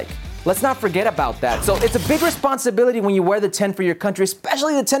 years like? Let's not forget about that. So it's a big responsibility when you wear the 10 for your country,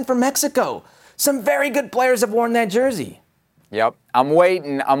 especially the 10 for Mexico. Some very good players have worn that jersey. Yep. I'm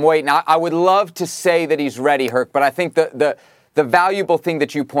waiting. I would love to say that he's ready, Herc, but I think the valuable thing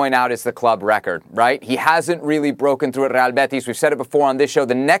that you point out is the club record, right? He hasn't really broken through at Real Betis. We've said it before on this show.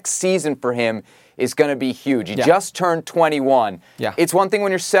 The next season for him is going to be huge. He just turned 21. Yeah. It's one thing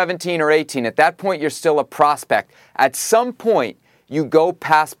when you're 17 or 18. At that point, you're still a prospect. At some point, you go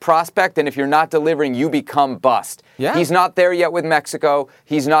past prospect, and if you're not delivering, you become bust. Yeah. He's not there yet with Mexico.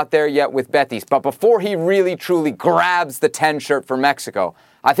 He's not there yet with Betis. But before he really, truly grabs the 10 shirt for Mexico,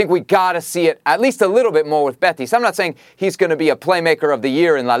 I think we got to see it at least a little bit more with Betis. I'm not saying he's going to be a playmaker of the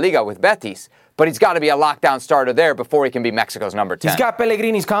year in La Liga with Betis, but he's got to be a lockdown starter there before he can be Mexico's number 10. He's got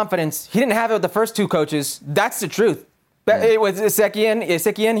Pellegrini's confidence. He didn't have it with the first 2 coaches. That's the truth. It was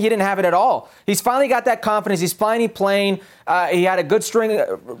Ezequiel, he didn't have it at all. He's finally got that confidence. He's finally playing. He had a good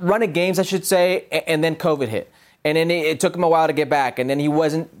run of games, I should say, and then COVID hit. And then it took him a while to get back. And then he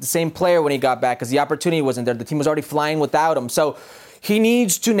wasn't the same player when he got back because the opportunity wasn't there. The team was already flying without him. So he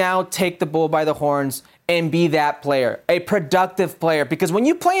needs to now take the bull by the horns and be that player, a productive player. Because when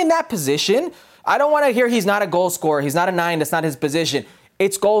you play in that position, I don't want to hear he's not a goal scorer. He's not a 9. That's not his position.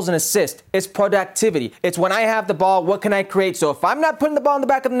 It's goals and assists. It's productivity. It's when I have the ball, what can I create? So if I'm not putting the ball in the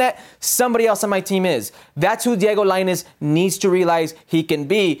back of the net, somebody else on my team is. That's who Diego Lainez needs to realize he can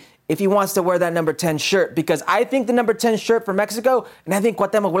be if he wants to wear that number 10 shirt. Because I think the number 10 shirt for Mexico, and I think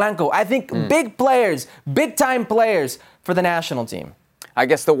Cuauhtémoc Blanco, I think big players, big-time players for the national team. I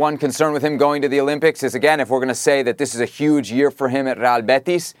guess the one concern with him going to the Olympics is, again, if we're going to say that this is a huge year for him at Real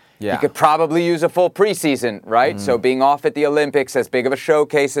Betis, he could probably use a full preseason, right? So being off at the Olympics, as big of a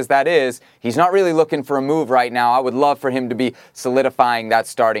showcase as that is, he's not really looking for a move right now. I would love for him to be solidifying that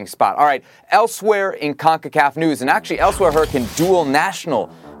starting spot. All right, elsewhere in CONCACAF news, and actually elsewhere, Herc, in dual national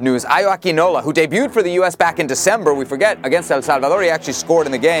news, Ayo Akinola, who debuted for the U.S. back in December, we forget, against El Salvador, he actually scored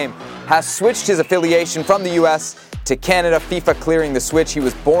in the game, has switched his affiliation from the U.S. to Canada, FIFA clearing the switch. He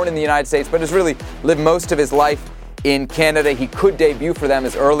was born in the United States, but has really lived most of his life in Canada. He could debut for them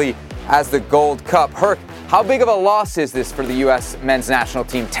as early as the Gold Cup. Herc, how big of a loss is this for the U.S. men's national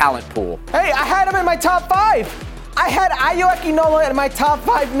team talent pool? Hey, I had him in my top 5. I had Ayo Akinola in my top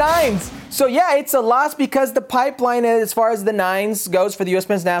 5 nines. So, yeah, it's a loss because the pipeline as far as the nines goes for the U.S.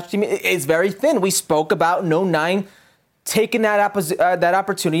 men's national team is very thin. We spoke about no 9 taking that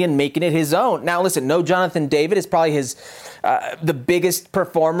opportunity and making it his own. Now, listen, no Jonathan David is probably the biggest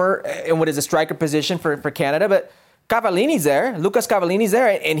performer in what is a striker position for Canada, but Cavallini's there, Lucas Cavallini's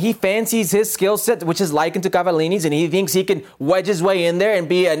there, and he fancies his skill set, which is likened to Cavallini's, and he thinks he can wedge his way in there and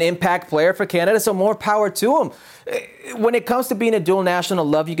be an impact player for Canada, so more power to him. When it comes to being a dual national,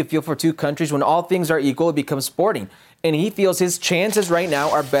 love you can feel for two countries. When all things are equal, it becomes sporting, and he feels his chances right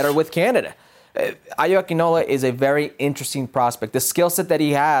now are better with Canada. Ayo Akinola is a very interesting prospect. The skill set that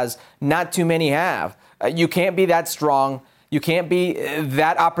he has, not too many have. You can't be that strong. You can't be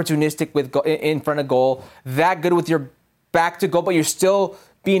that opportunistic in front of goal, that good with your back to goal, but you're still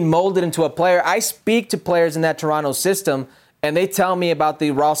being molded into a player. I speak to players in that Toronto system, and they tell me about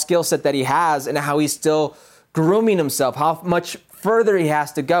the raw skill set that he has and how he's still grooming himself, how much further he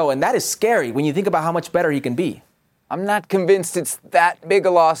has to go. And that is scary when you think about how much better he can be. I'm not convinced it's that big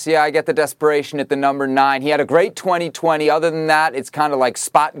a loss. Yeah, I get the desperation at the number 9. He had a great 2020. Other than that, it's kind of like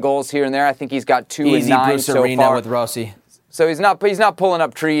spot goals here and there. I think he's got 2 and 9 Bruce so Arena far. with Rossi. So he's not pulling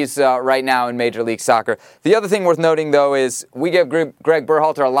up trees right now in Major League Soccer. The other thing worth noting, though, is we give Greg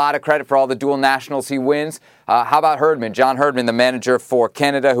Berhalter a lot of credit for all the dual nationals he wins. How about Herdman? John Herdman, the manager for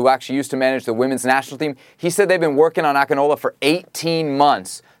Canada, who actually used to manage the women's national team. He said they've been working on Akinola for 18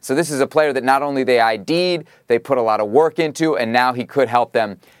 months. So this is a player that not only they ID'd, they put a lot of work into, and now he could help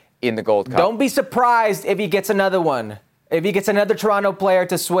them in the Gold Cup. Don't be surprised if he gets another one. If he gets another Toronto player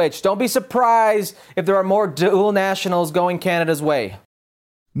to switch. Don't be surprised if there are more dual nationals going Canada's way.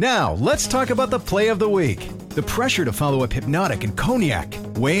 Now, let's talk about the play of the week. The pressure to follow up Hypnotic and Cognac,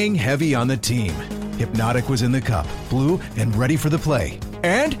 weighing heavy on the team. Hypnotic was in the cup, blue, and ready for the play.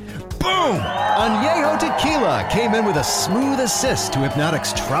 And boom! Añejo Tequila came in with a smooth assist to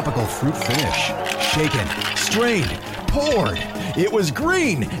Hypnotic's tropical fruit finish. Shaken, strained, poured. It was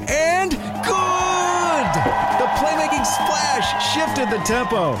green and good! The playmaking splash shifted the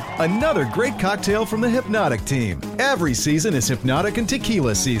tempo. Another great cocktail from the Hypnotic team. Every season is Hypnotic and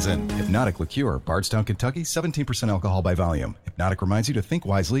Tequila season. Hypnotic Liqueur, Bardstown, Kentucky, 17% alcohol by volume. Hypnotic reminds you to think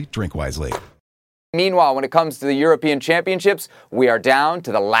wisely, drink wisely. Meanwhile, when it comes to the European Championships, we are down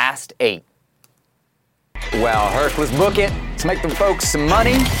to the last 8. Well, Herc, let's book it. Let's make the folks some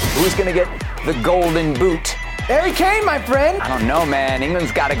money. Who's going to get the golden boot? Harry Kane, my friend. I don't know, man.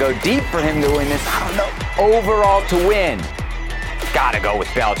 England's got to go deep for him to win this. I don't know. Overall to win, got to go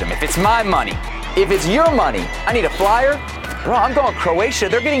with Belgium. If it's my money, if it's your money, I need a flyer. Bro, I'm going Croatia.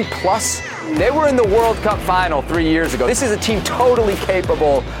 They're getting plus. They were in the World Cup final 3 years ago. This is a team totally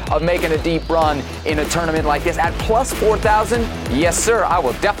capable of making a deep run in a tournament like this. At plus 4,000, yes, sir, I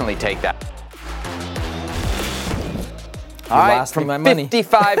will definitely take that. All right, from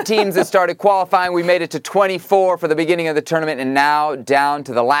 55 teams that started qualifying, we made it to 24 for the beginning of the tournament, and now down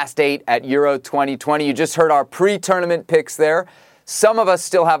to the last 8 at Euro 2020. You just heard our pre-tournament picks there. Some of us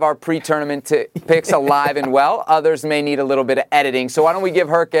still have our pre-tournament picks alive and well. Others may need a little bit of editing. So why don't we give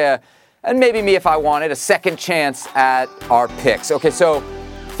Herc, and maybe me if I wanted, a second chance at our picks. Okay, so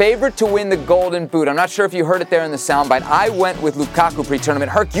favorite to win the Golden Boot. I'm not sure if you heard it there in the soundbite. I went with Lukaku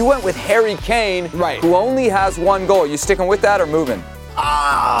pre-tournament. Herc, you went with Harry Kane, right, who only has 1 goal. You sticking with that or moving?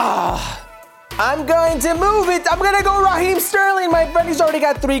 I'm going to move it. I'm going to go Raheem Sterling, my friend. He's already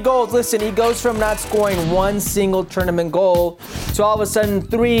got 3 goals. Listen, he goes from not scoring 1 single tournament goal to all of a sudden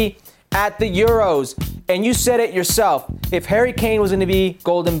 3 at the Euros. And you said it yourself. If Harry Kane was going to be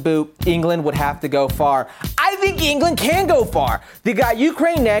Golden Boot, England would have to go far. I think England can go far. They got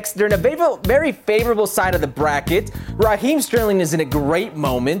Ukraine next. They're in a very favorable side of the bracket. Raheem Sterling is in a great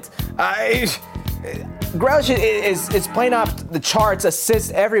moment. Grealish is playing off the charts,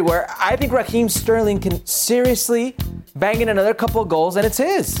 assists everywhere. I think Raheem Sterling can seriously bang in another couple of goals, and it's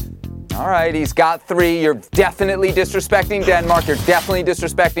his. All right, he's got 3. You're definitely disrespecting Denmark. You're definitely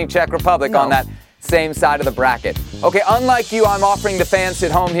disrespecting Czech Republic on that same side of the bracket. Okay, unlike you, I'm offering the fans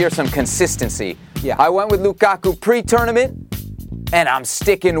at home here some consistency. Yeah. I went with Lukaku pre-tournament, and I'm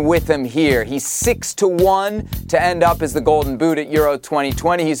sticking with him here. He's 6-1 to end up as the Golden Boot at Euro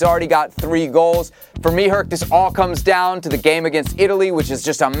 2020. He's already got 3 goals. For me, Herc, this all comes down to the game against Italy, which is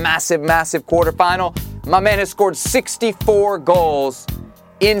just a massive, massive quarterfinal. My man has scored 64 goals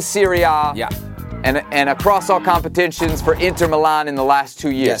in Serie A. Yeah. And across all competitions for Inter Milan in the last 2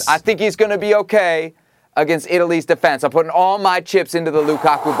 years. Yes. I think he's going to be okay against Italy's defense. I'm putting all my chips into the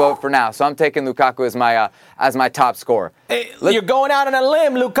Lukaku boat for now, so I'm taking Lukaku as my top scorer. Hey, you're going out on a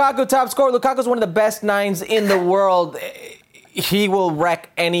limb. Lukaku top scorer. Lukaku's one of the best 9s in the world. He will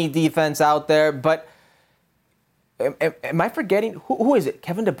wreck any defense out there. But am I forgetting who is it?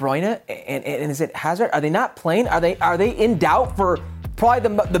 Kevin De Bruyne and is it Hazard? Are they not playing? Are they in doubt for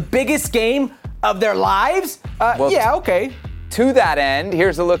probably the biggest game of their lives? Yeah, okay. To that end,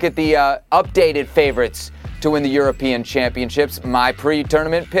 here's a look at the updated favorites to win the European Championships. My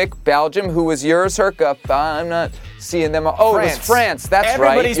pre-tournament pick, Belgium. Who was yours, Herc? I'm not seeing them. Oh, France. It was France. That's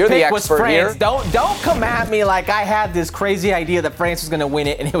Everybody's right. You're the pick expert was France. here. Don't come at me like I had this crazy idea that France was going to win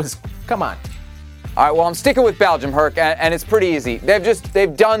it, and it was, come on. All right, well, I'm sticking with Belgium, Herc, and it's pretty easy.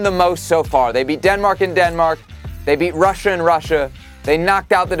 They've done the most so far. They beat Denmark in Denmark. They beat Russia in Russia. They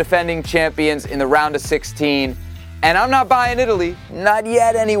knocked out the defending champions in the round of 16. And I'm not buying Italy. Not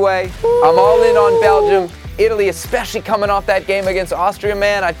yet, anyway. I'm all in on Belgium. Italy, especially coming off that game against Austria,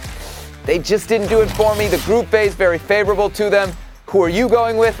 man, they just didn't do it for me. The Group A is very favorable to them. Who are you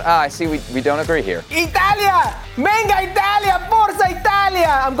going with? I see we don't agree here. Italia! Venga Italia! Forza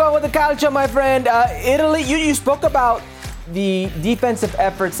Italia! I'm going with the calcio, my friend. Italy, you spoke about the defensive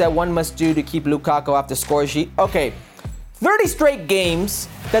efforts that one must do to keep Lukaku off the score sheet. Okay. 30 straight games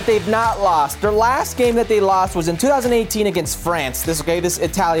that they've not lost. Their last game that they lost was in 2018 against France, this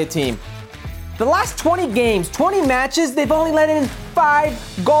Italia team. The last 20 games, 20 matches, they've only let in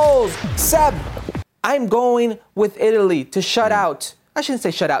 5 goals. Seb, I'm going with Italy to shut out. I shouldn't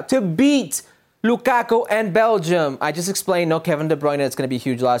say shut out, to beat Lukaku and Belgium. I just explained, no Kevin De Bruyne, it's going to be a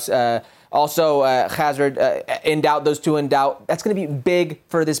huge loss. Also, Hazard in doubt, those two in doubt. That's going to be big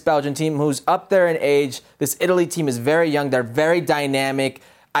for this Belgian team who's up there in age. This Italy team is very young. They're very dynamic.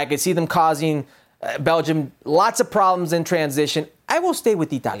 I could see them causing Belgium lots of problems in transition. I will stay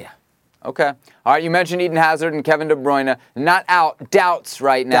with Italia. Okay. All right, you mentioned Eden Hazard and Kevin De Bruyne. Not out, doubts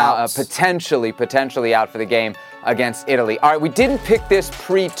right now. Doubts. Potentially out for the game against Italy. All right, we didn't pick this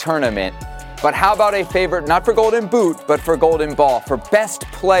pre-tournament. But how about a favorite, not for Golden Boot, but for Golden Ball, for best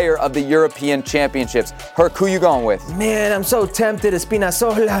player of the European Championships? Herc, who you going with? Man, I'm so tempted.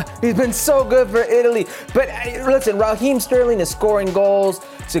 Spinazzola. He's been so good for Italy. But listen, Raheem Sterling is scoring goals.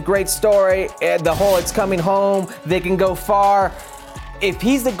 It's a great story. The whole it's coming home. They can go far. If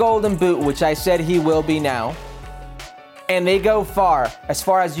he's the Golden Boot, which I said he will be now, and they go far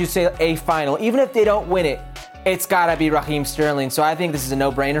as you say, a final, even if they don't win it, it's got to be Raheem Sterling. So I think this is a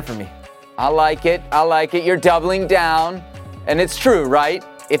no-brainer for me. I like it. You're doubling down. And it's true, right?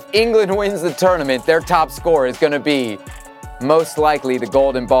 If England wins the tournament, their top scorer is going to be most likely the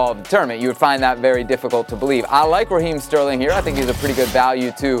Golden Ball of the tournament. You would find that very difficult to believe. I like Raheem Sterling here. I think he's a pretty good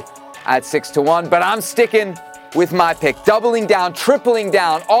value, too, at 6-1. But I'm sticking with my pick. Doubling down, tripling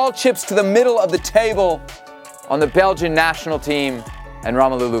down, all chips to the middle of the table on the Belgian national team and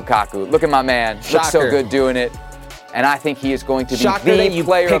Romelu Lukaku. Look at my man. Looks so good doing it. And I think he is going to be the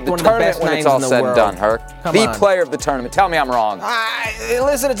player of the tournament when it's all said and done, Herc. The player of the tournament. Tell me I'm wrong.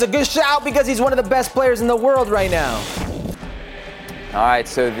 Listen, it's a good shout because he's one of the best players in the world right now. All right,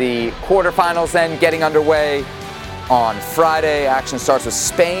 so the quarterfinals then getting underway on Friday. Action starts with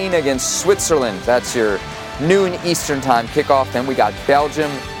Spain against Switzerland. That's your noon Eastern time kickoff. Then we got Belgium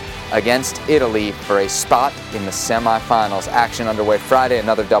against Italy for a spot in the semifinals. Action underway Friday.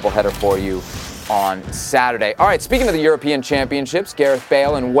 Another doubleheader for you on Saturday. All right, speaking of the European Championships, Gareth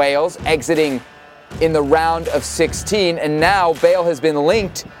Bale and Wales exiting in the round of 16, and now Bale has been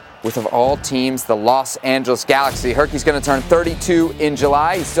linked with, of all teams, the Los Angeles Galaxy. Herky's going to turn 32 in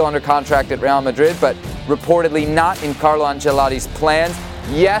July. He's still under contract at Real Madrid, but reportedly not in Carlo Ancelotti's plans.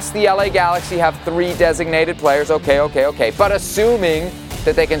 Yes, the LA Galaxy have 3 designated players. Okay. But assuming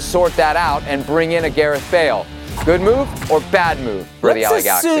that they can sort that out and bring in a Gareth Bale. Good move or bad move for the LA Galaxy?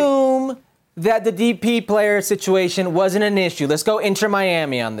 Let's assume that the DP player situation wasn't an issue. Let's go Inter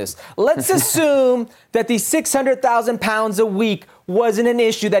Miami on this. Let's assume that the 600,000 pounds a week wasn't an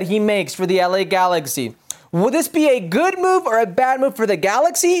issue that he makes for the LA Galaxy. Will this be a good move or a bad move for the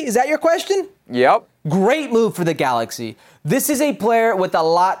Galaxy? Is that your question? Yep. Great move for the Galaxy. This is a player with a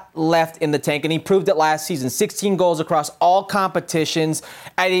lot left in the tank, and he proved it last season. 16 goals across all competitions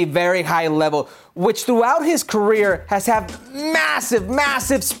at a very high level, which throughout his career has had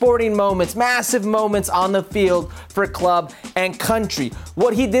massive sporting moments, massive moments on the field for club and country.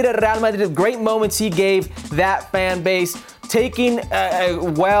 What he did at Real Madrid, great moments he gave that fan base, taking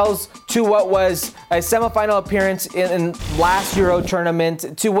Wales to what was a semifinal appearance in last Euro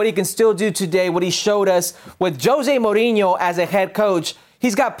tournament, to what he can still do today, what he showed us with Jose Mourinho as a head coach.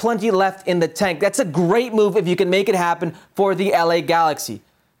 He's got plenty left in the tank. That's a great move if you can make it happen for the LA Galaxy.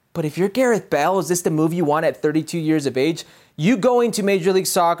 But if you're Gareth Bale, is this the move you want at 32 years of age? You going to Major League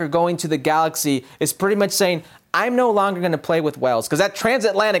Soccer, going to the Galaxy, is pretty much saying, I'm no longer going to play with Wales, because that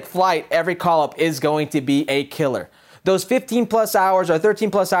transatlantic flight, every call-up, is going to be a killer. Those 15-plus hours or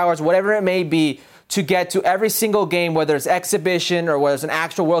 13-plus hours, whatever it may be, to get to every single game, whether it's exhibition or whether it's an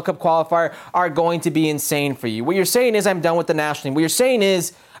actual World Cup qualifier, are going to be insane for you. What you're saying is, I'm done with the national team. What you're saying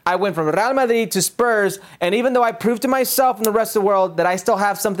is, I went from Real Madrid to Spurs, and even though I proved to myself and the rest of the world that I still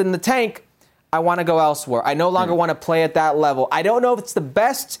have something in the tank, I want to go elsewhere. I no longer want to play at that level. I don't know if it's the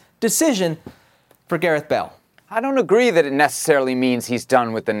best decision for Gareth Bale. I don't agree that it necessarily means he's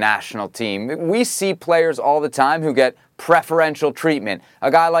done with the national team. We see players all the time who get preferential treatment.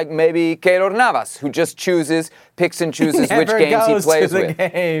 A guy like maybe Keylor Navas, who just picks and chooses which games he plays with.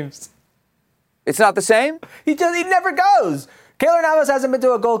 Games. It's not the same? He never goes. Keylor Navas hasn't been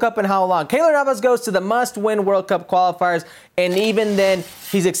to a Gold Cup in how long? Keylor Navas goes to the must-win World Cup qualifiers, and even then,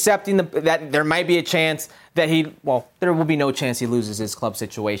 he's accepting that there might be a chance that there will be no chance he loses his club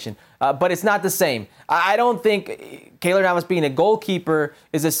situation. But it's not the same. I don't think Keylor Navas being a goalkeeper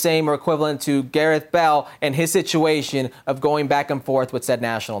is the same or equivalent to Gareth Bale and his situation of going back and forth with said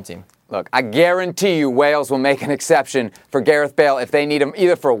national team. Look, I guarantee you Wales will make an exception for Gareth Bale if they need him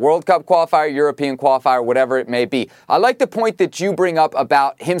either for a World Cup qualifier, European qualifier, whatever it may be. I like the point that you bring up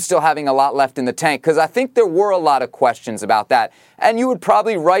about him still having a lot left in the tank, because I think there were a lot of questions about that. And you would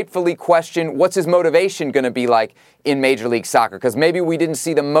probably rightfully question what's his motivation going to be like in Major League Soccer, because maybe we didn't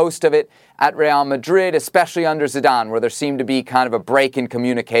see the most of it at Real Madrid, especially under Zidane, where there seemed to be kind of a break in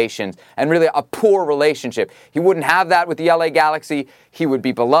communications and really a poor relationship. He wouldn't have that with the LA Galaxy. He would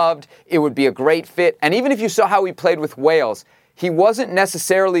be beloved. It would be a great fit. And even if you saw how he played with Wales, he wasn't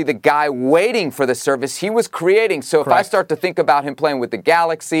necessarily the guy waiting for the service. He was creating. So if I start to think about him playing with the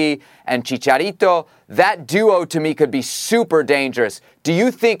Galaxy and Chicharito, that duo to me could be super dangerous. Do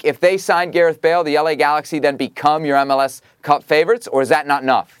you think if they sign Gareth Bale, the LA Galaxy then become your MLS Cup favorites, or is that not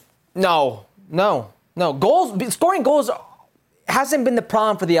enough? No. Scoring goals hasn't been the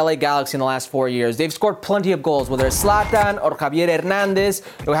problem for the LA Galaxy in the last 4 years. They've scored plenty of goals, whether it's Zlatan or Javier Hernandez,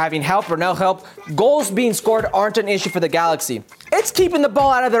 or having help or no help. Goals being scored aren't an issue for the Galaxy. It's keeping the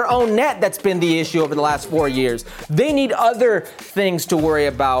ball out of their own net that's been the issue over the last 4 years. They need other things to worry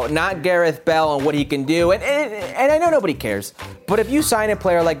about, not Gareth Bale and what he can do. And I know nobody cares, but if you sign a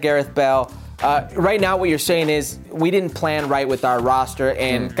player like Gareth Bale, right now what you're saying is we didn't plan right with our roster,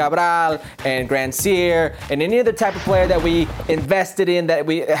 and Cabral and Grandsir and any other type of player that we invested in that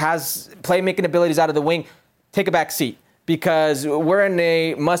has playmaking abilities out of the wing, take a back seat. Because we're in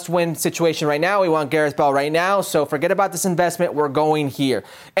a must-win situation right now. We want Gareth Bale right now, so forget about this investment. We're going here.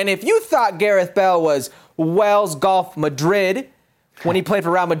 And if you thought Gareth Bale was Wales Golf Madrid when he played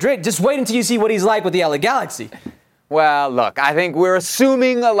for Real Madrid, just wait until you see what he's like with the LA Galaxy. Well, look, I think we're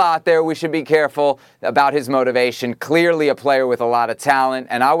assuming a lot there. We should be careful about his motivation. Clearly a player with a lot of talent,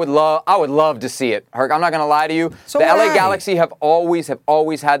 and I would love to see it. Herc, I'm not going to lie to you. So the LA Galaxy have always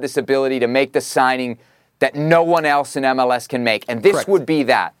had this ability to make the signing that no one else in MLS can make, and this would be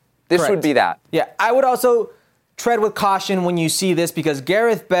that. This would be that. Yeah, I would also tread with caution when you see this, because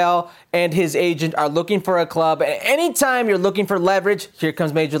Gareth Bale and his agent are looking for a club. Anytime you're looking for leverage, here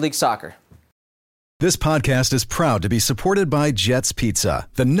comes Major League Soccer. This podcast is proud to be supported by Jets Pizza,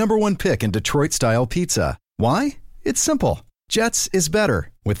 the #1 pick in Detroit-style pizza. Why? It's simple. Jets is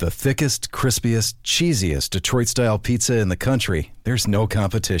better. With the thickest, crispiest, cheesiest Detroit-style pizza in the country, there's no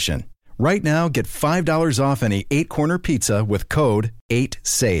competition. Right now, get $5 off any 8-corner pizza with code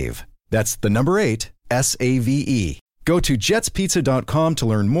 8SAVE. That's the number 8, S-A-V-E. Go to jetspizza.com to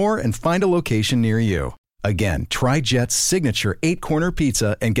learn more and find a location near you. Again, try Jet's signature 8-corner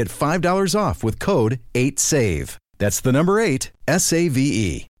pizza and get $5 off with code 8SAVE. That's the number 8,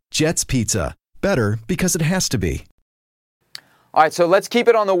 S-A-V-E. Jet's Pizza. Better because it has to be. All right, so let's keep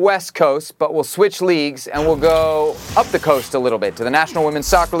it on the West Coast, but we'll switch leagues and we'll go up the coast a little bit to the National Women's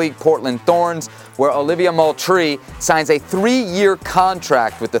Soccer League, Portland Thorns, where Olivia Moultrie signs a 3-year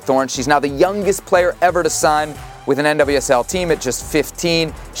contract with the Thorns. She's now the youngest player ever to sign with an NWSL team at just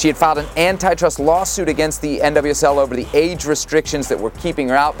 15. She had filed an antitrust lawsuit against the NWSL over the age restrictions that were keeping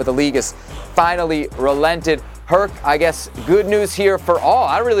her out, but the league has finally relented. Herc, I guess good news here for all.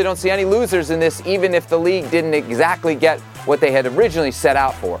 I really don't see any losers in this, even if the league didn't exactly get what they had originally set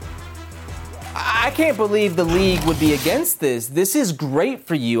out for. I can't believe the league would be against this. This is great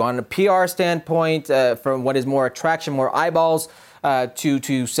for you on a PR standpoint, from what is more attraction, more eyeballs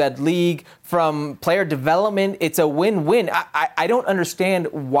to said league. From player development, it's a win-win. I don't understand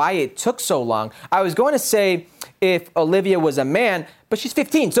why it took so long. I was going to say if Olivia was a man, but she's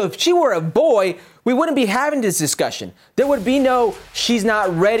 15. So if she were a boy, we wouldn't be having this discussion. There would be no she's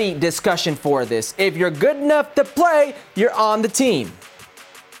not ready discussion for this. If you're good enough to play, you're on the team.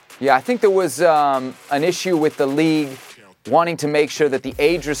 Yeah, I think there was an issue with the league wanting to make sure that the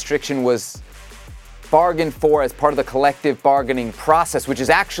age restriction was bargained for as part of the collective bargaining process, which is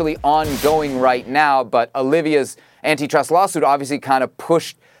actually ongoing right now. But Olivia's antitrust lawsuit obviously kind of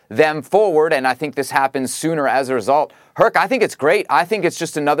pushed them forward, and I think this happens sooner as a result. Herc, I think it's great. I think it's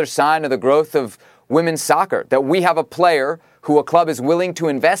just another sign of the growth of women's soccer, that we have a player who a club is willing to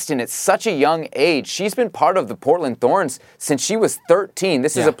invest in at such a young age. She's been part of the Portland Thorns since she was 13.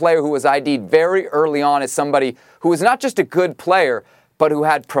 This is a player who was ID'd very early on as somebody who was not just a good player, but who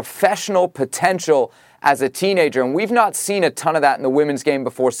had professional potential as a teenager. And we've not seen a ton of that in the women's game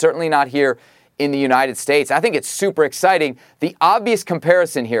before, certainly not here in the United States. I think it's super exciting. The obvious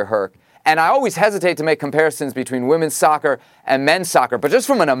comparison here, Herc, and I always hesitate to make comparisons between women's soccer and men's soccer, but just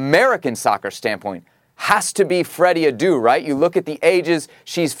from an American soccer standpoint, has to be Freddie Adu, right? You look at the ages.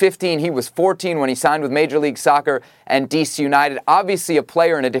 She's 15. He was 14 when he signed with Major League Soccer and DC United. Obviously a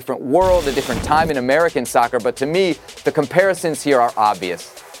player in a different world, a different time in American soccer, but to me, the comparisons here are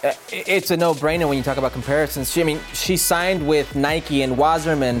obvious. It's a no-brainer when you talk about comparisons. She signed with Nike and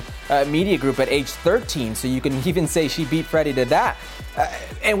Wasserman Media Group at age 13, so you can even say she beat Freddie to that.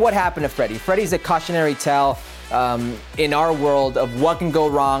 And what happened to Freddie? Freddie's a cautionary tale in our world of what can go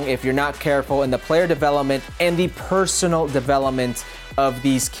wrong if you're not careful in the player development and the personal development of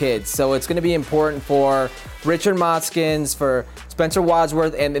these kids. So it's going to be important for Richard Moskins, for Spencer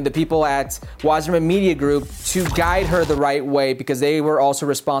Wadsworth, and the people at Wasserman Media Group to guide her the right way, because they were also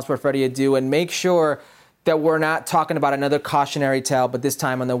responsible for Freddie Adu, and make sure that we're not talking about another cautionary tale, but this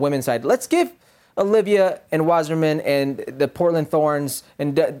time on the women's side. Let's give Olivia and Wasserman and the Portland Thorns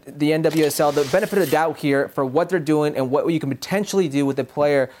and the NWSL the benefit of the doubt here for what they're doing and what you can potentially do with a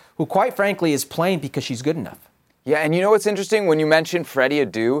player who, quite frankly, is playing because she's good enough. Yeah, and you know what's interesting when you mention Freddie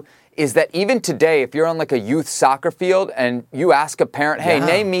Adu is that even today, if you're on like a youth soccer field and you ask a parent, hey,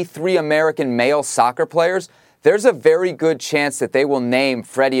 name me 3 American male soccer players, there's a very good chance that they will name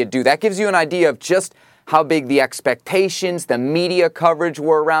Freddie Adu. That gives you an idea of just how big the expectations, the media coverage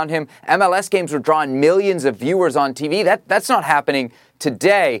were around him. MLS games were drawing millions of viewers on TV. That's not happening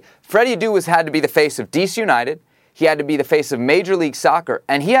today. Freddie Adu had to be the face of DC United. He had to be the face of Major League Soccer,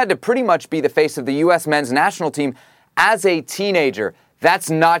 and he had to pretty much be the face of the U.S. men's national team as a teenager. That's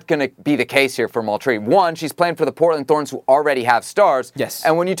not going to be the case here for Moultrie. One, she's playing for the Portland Thorns, who already have stars. Yes.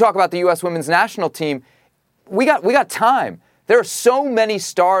 And when you talk about the U.S. women's national team, we got time. There are so many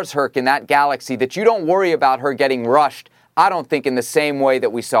stars, Herc, in that galaxy that you don't worry about her getting rushed, I don't think, in the same way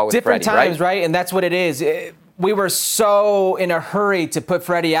that we saw with different Freddie, times, right? And that's what it is. We were so in a hurry to put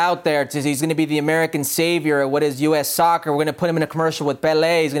Freddie out there. He's going to be the American savior of what is U.S. soccer. We're going to put him in a commercial with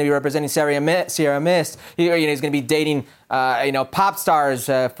Pelé. He's going to be representing Sierra Mist. He's going to be dating, pop stars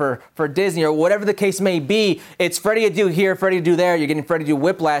for Disney or whatever the case may be. It's Freddie Adu here, Freddie Adu there. You're getting Freddie Adu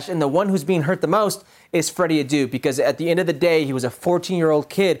whiplash, and the one who's being hurt the most is Freddie Adu, because at the end of the day, he was a 14-year-old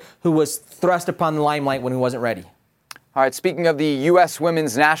kid who was thrust upon the limelight when he wasn't ready. All right, speaking of the U.S.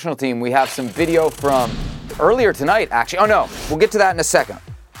 women's national team, we have some video from earlier tonight, actually. Oh, no, we'll get to that in a second.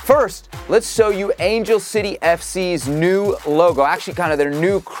 First, let's show you Angel City FC's new logo, actually kind of their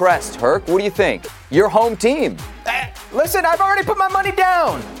new crest. Herc, what do you think? Your home team. Listen, I've already put my money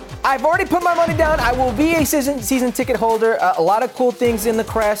down. I will be a season ticket holder. A lot of cool things in the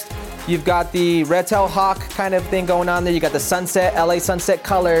crest. You've got the red tail hawk kind of thing going on there. You got the sunset, LA sunset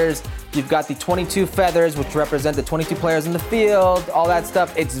colors. You've got the 22 feathers, which represent the 22 players in the field, all that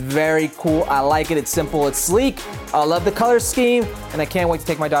stuff. It's very cool. I like it. It's simple. It's sleek. I love the color scheme, and I can't wait to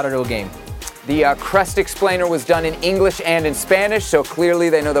take my daughter to a game. The crest explainer was done in English and in Spanish, so clearly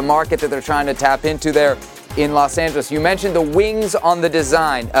they know the market that they're trying to tap into there in Los Angeles. You mentioned the wings on the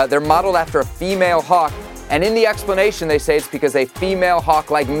design. They're modeled after a female hawk, And in the explanation, they say it's because a female hawk,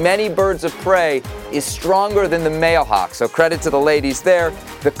 like many birds of prey, is stronger than the male hawk. So credit to the ladies there.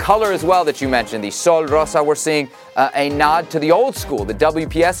 The color as well that you mentioned, the Sol Rosa, we're seeing a nod to the old school, the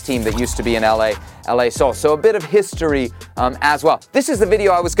WPS team that used to be in LA Sol. So a bit of history as well. This is the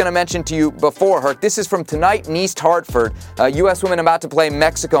video I was going to mention to you before, Herc. This is from tonight in East Hartford. U.S. women about to play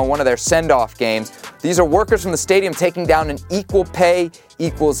Mexico in one of their send-off games. These are workers from the stadium taking down an equal pay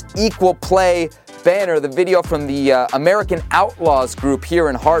equals equal play banner. The video from the American Outlaws group here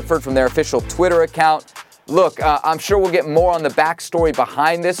in Hartford from their official Twitter account. Look, I'm sure we'll get more on the backstory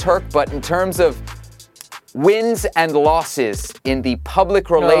behind this, Herc, but in terms of wins and losses in the public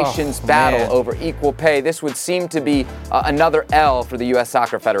relations battle over equal pay, this would seem to be another L for the U.S.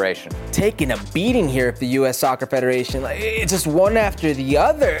 Soccer Federation. Taking a beating here if the U.S. Soccer Federation, it's just one after the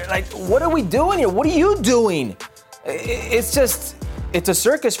other. Like, what are we doing here? What are you doing? It's a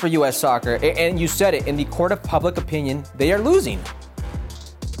circus for U.S. soccer, and you said it, in the court of public opinion, they are losing.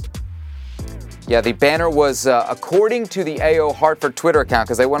 Yeah, the banner was, according to the AO Hartford Twitter account,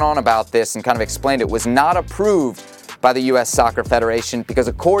 because they went on about this and kind of explained it, was not approved by the U.S. Soccer Federation because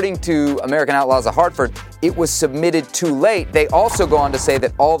according to American Outlaws of Hartford, it was submitted too late. They also go on to say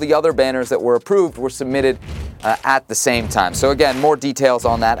that all the other banners that were approved were submitted at the same time. So again, more details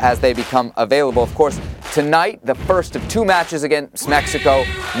on that as they become available. Of course, tonight, the first of two matches against Mexico.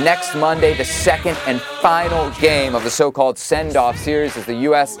 Next Monday, the second and final game of the so-called send-off series as the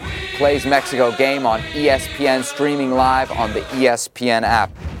U.S. plays Mexico game on ESPN, streaming live on the ESPN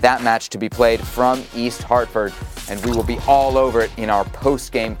app. That match to be played from East Hartford, and we will be all over it in our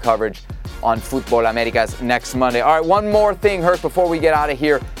post-game coverage on Futbol Americas next Monday. All right, one more thing, Herc, before we get out of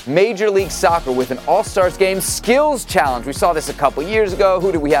here. Major League Soccer with an All-Stars Game Skills Challenge. We saw this a couple years ago.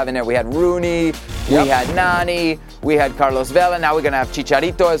 Who did we have in there? We had Rooney, we had Nani, we had Carlos Vela. Now we're going to have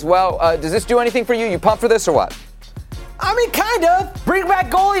Chicharito as well. Does this do anything for you? You pumped for this or what? I mean, kind of. Bring back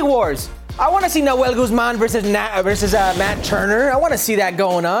goalie wars. I want to see Noel Guzman versus Matt Turner. I want to see that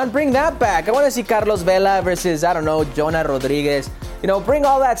going on. Bring that back. I want to see Carlos Vela versus, I don't know, Jonah Rodriguez. You know, bring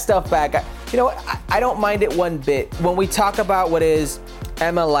all that stuff back. I don't mind it one bit. When we talk about what is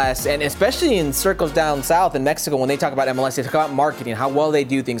MLS, and especially in circles down south in Mexico, when they talk about MLS, they talk about marketing, how well they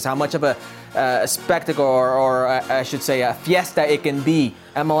do things, how much of a spectacle or I should say a fiesta it can be.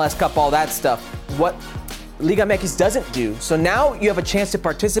 MLS Cup, all that stuff. What Liga MX doesn't do. So now you have a chance to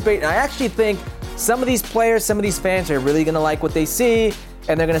participate, and I actually think some of these players, some of these fans are really going to like what they see,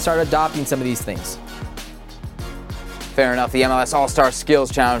 and they're going to start adopting some of these things. Fair enough. The MLS All-Star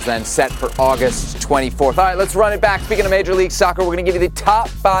Skills Challenge then set for August 24th. All right, let's run it back. Speaking of Major League Soccer, we're going to give you the top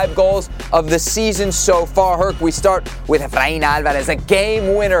 5 goals of the season so far. Herc, we start with Efrain Alvarez, a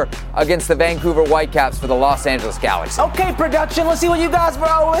game winner against the Vancouver Whitecaps for the Los Angeles Galaxy. Okay, production, let's see what you guys,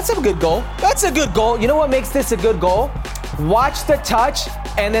 bro. That's a good goal. That's a good goal. You know what makes this a good goal? Watch the touch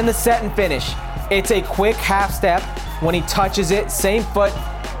and then the set and finish. It's a quick half step. When he touches it, same foot,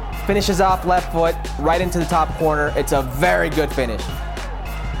 finishes off left foot, right into the top corner. It's a very good finish.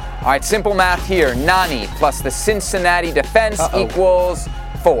 All right, simple math here. Nani plus the Cincinnati defense equals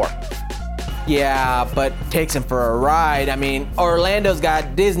 4. Yeah, but takes him for a ride. I mean, Orlando's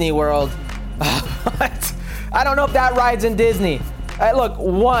got Disney World. I don't know if that ride's in Disney. Look,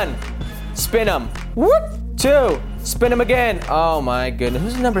 1, spin him. Whoop. 2, spin him again. Oh my goodness.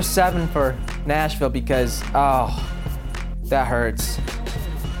 Who's number 7 for Nashville? Because, that hurts.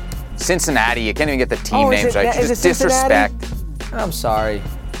 Cincinnati, you can't even get the team names right. Just disrespect. I'm sorry.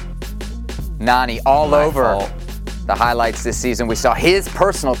 Nani all over the highlights this season. We saw his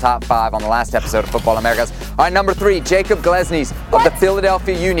personal top 5 on the last episode of Futbol Americas. All right, number 3, Jacob Glesnes of the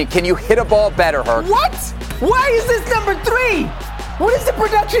Philadelphia Union. Can you hit a ball better, Herc? What? Why is this number 3? What is the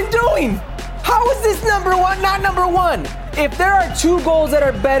production doing? How is this number 1 not number 1? If there are 2 goals that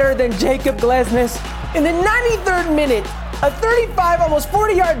are better than Jacob Glesnes, in the 93rd minute, a 35, almost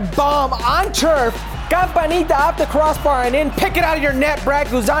 40-yard bomb on turf, Campanita up the crossbar and in, pick it out of your net, Brad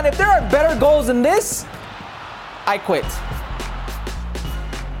Guzan. If there are better goals than this, I quit.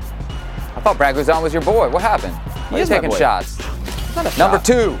 I thought Brad Guzan was your boy. What happened? Why are you taking shots? Number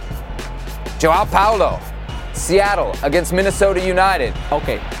 2, Joao Paulo, Seattle against Minnesota United.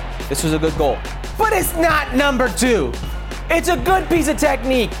 Okay, this was a good goal. But it's not number 2. It's a good piece of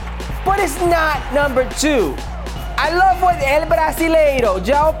technique, but it's not number 2. I love what El Brasileiro,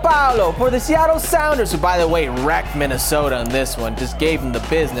 Joao Paulo, for the Seattle Sounders, who, by the way, wrecked Minnesota on this one, just gave them the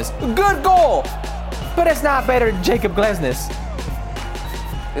business. Good goal, but it's not better than Jacob Glesnes.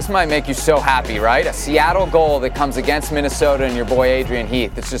 This might make you so happy, right? A Seattle goal that comes against Minnesota and your boy Adrian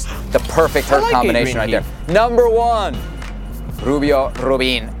Heath. It's just the perfect Herc combination right there. Number 1, Rubio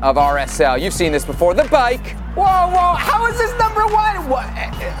Rubin of RSL. You've seen this before. The bike. Whoa, how is this number one? What?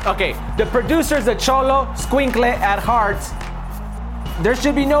 Okay, the producer's a cholo squinkle at heart. There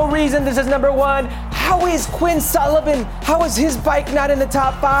should be no reason this is number one. How is Quinn Sullivan? How is his bike not in the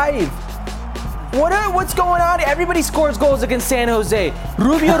top 5? What's going on? Everybody scores goals against San Jose.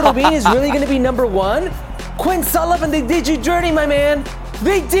 Rubio Rubin is really going to be number one? Quinn Sullivan, they did you dirty, my man.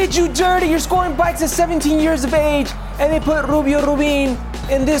 They did you dirty. You're scoring bikes at 17 years of age, and they put Rubio Rubin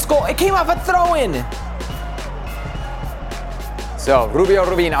in this goal. It came off a throw-in. So, Rubio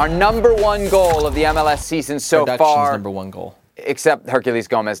Rubin, our number one goal of the MLS season so far. Number one goal. Except Hercules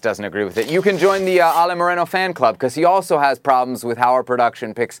Gomez doesn't agree with it. You can join the Ale Moreno fan club because he also has problems with how our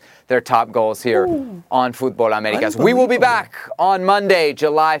production picks their top goals here on Futbol Americas. We will be back on Monday,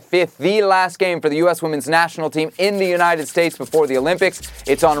 July 5th, the last game for the U.S. women's national team in the United States before the Olympics.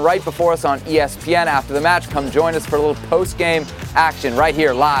 It's on right before us on ESPN. After the match, come join us for a little post-game action right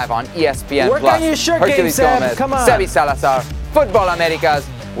here live on ESPN+. Work on your shirt Hercules game, Seb. Gomez, Come on. Sebi Salazar, Futbol Americas.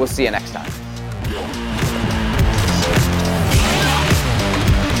 We'll see you next time.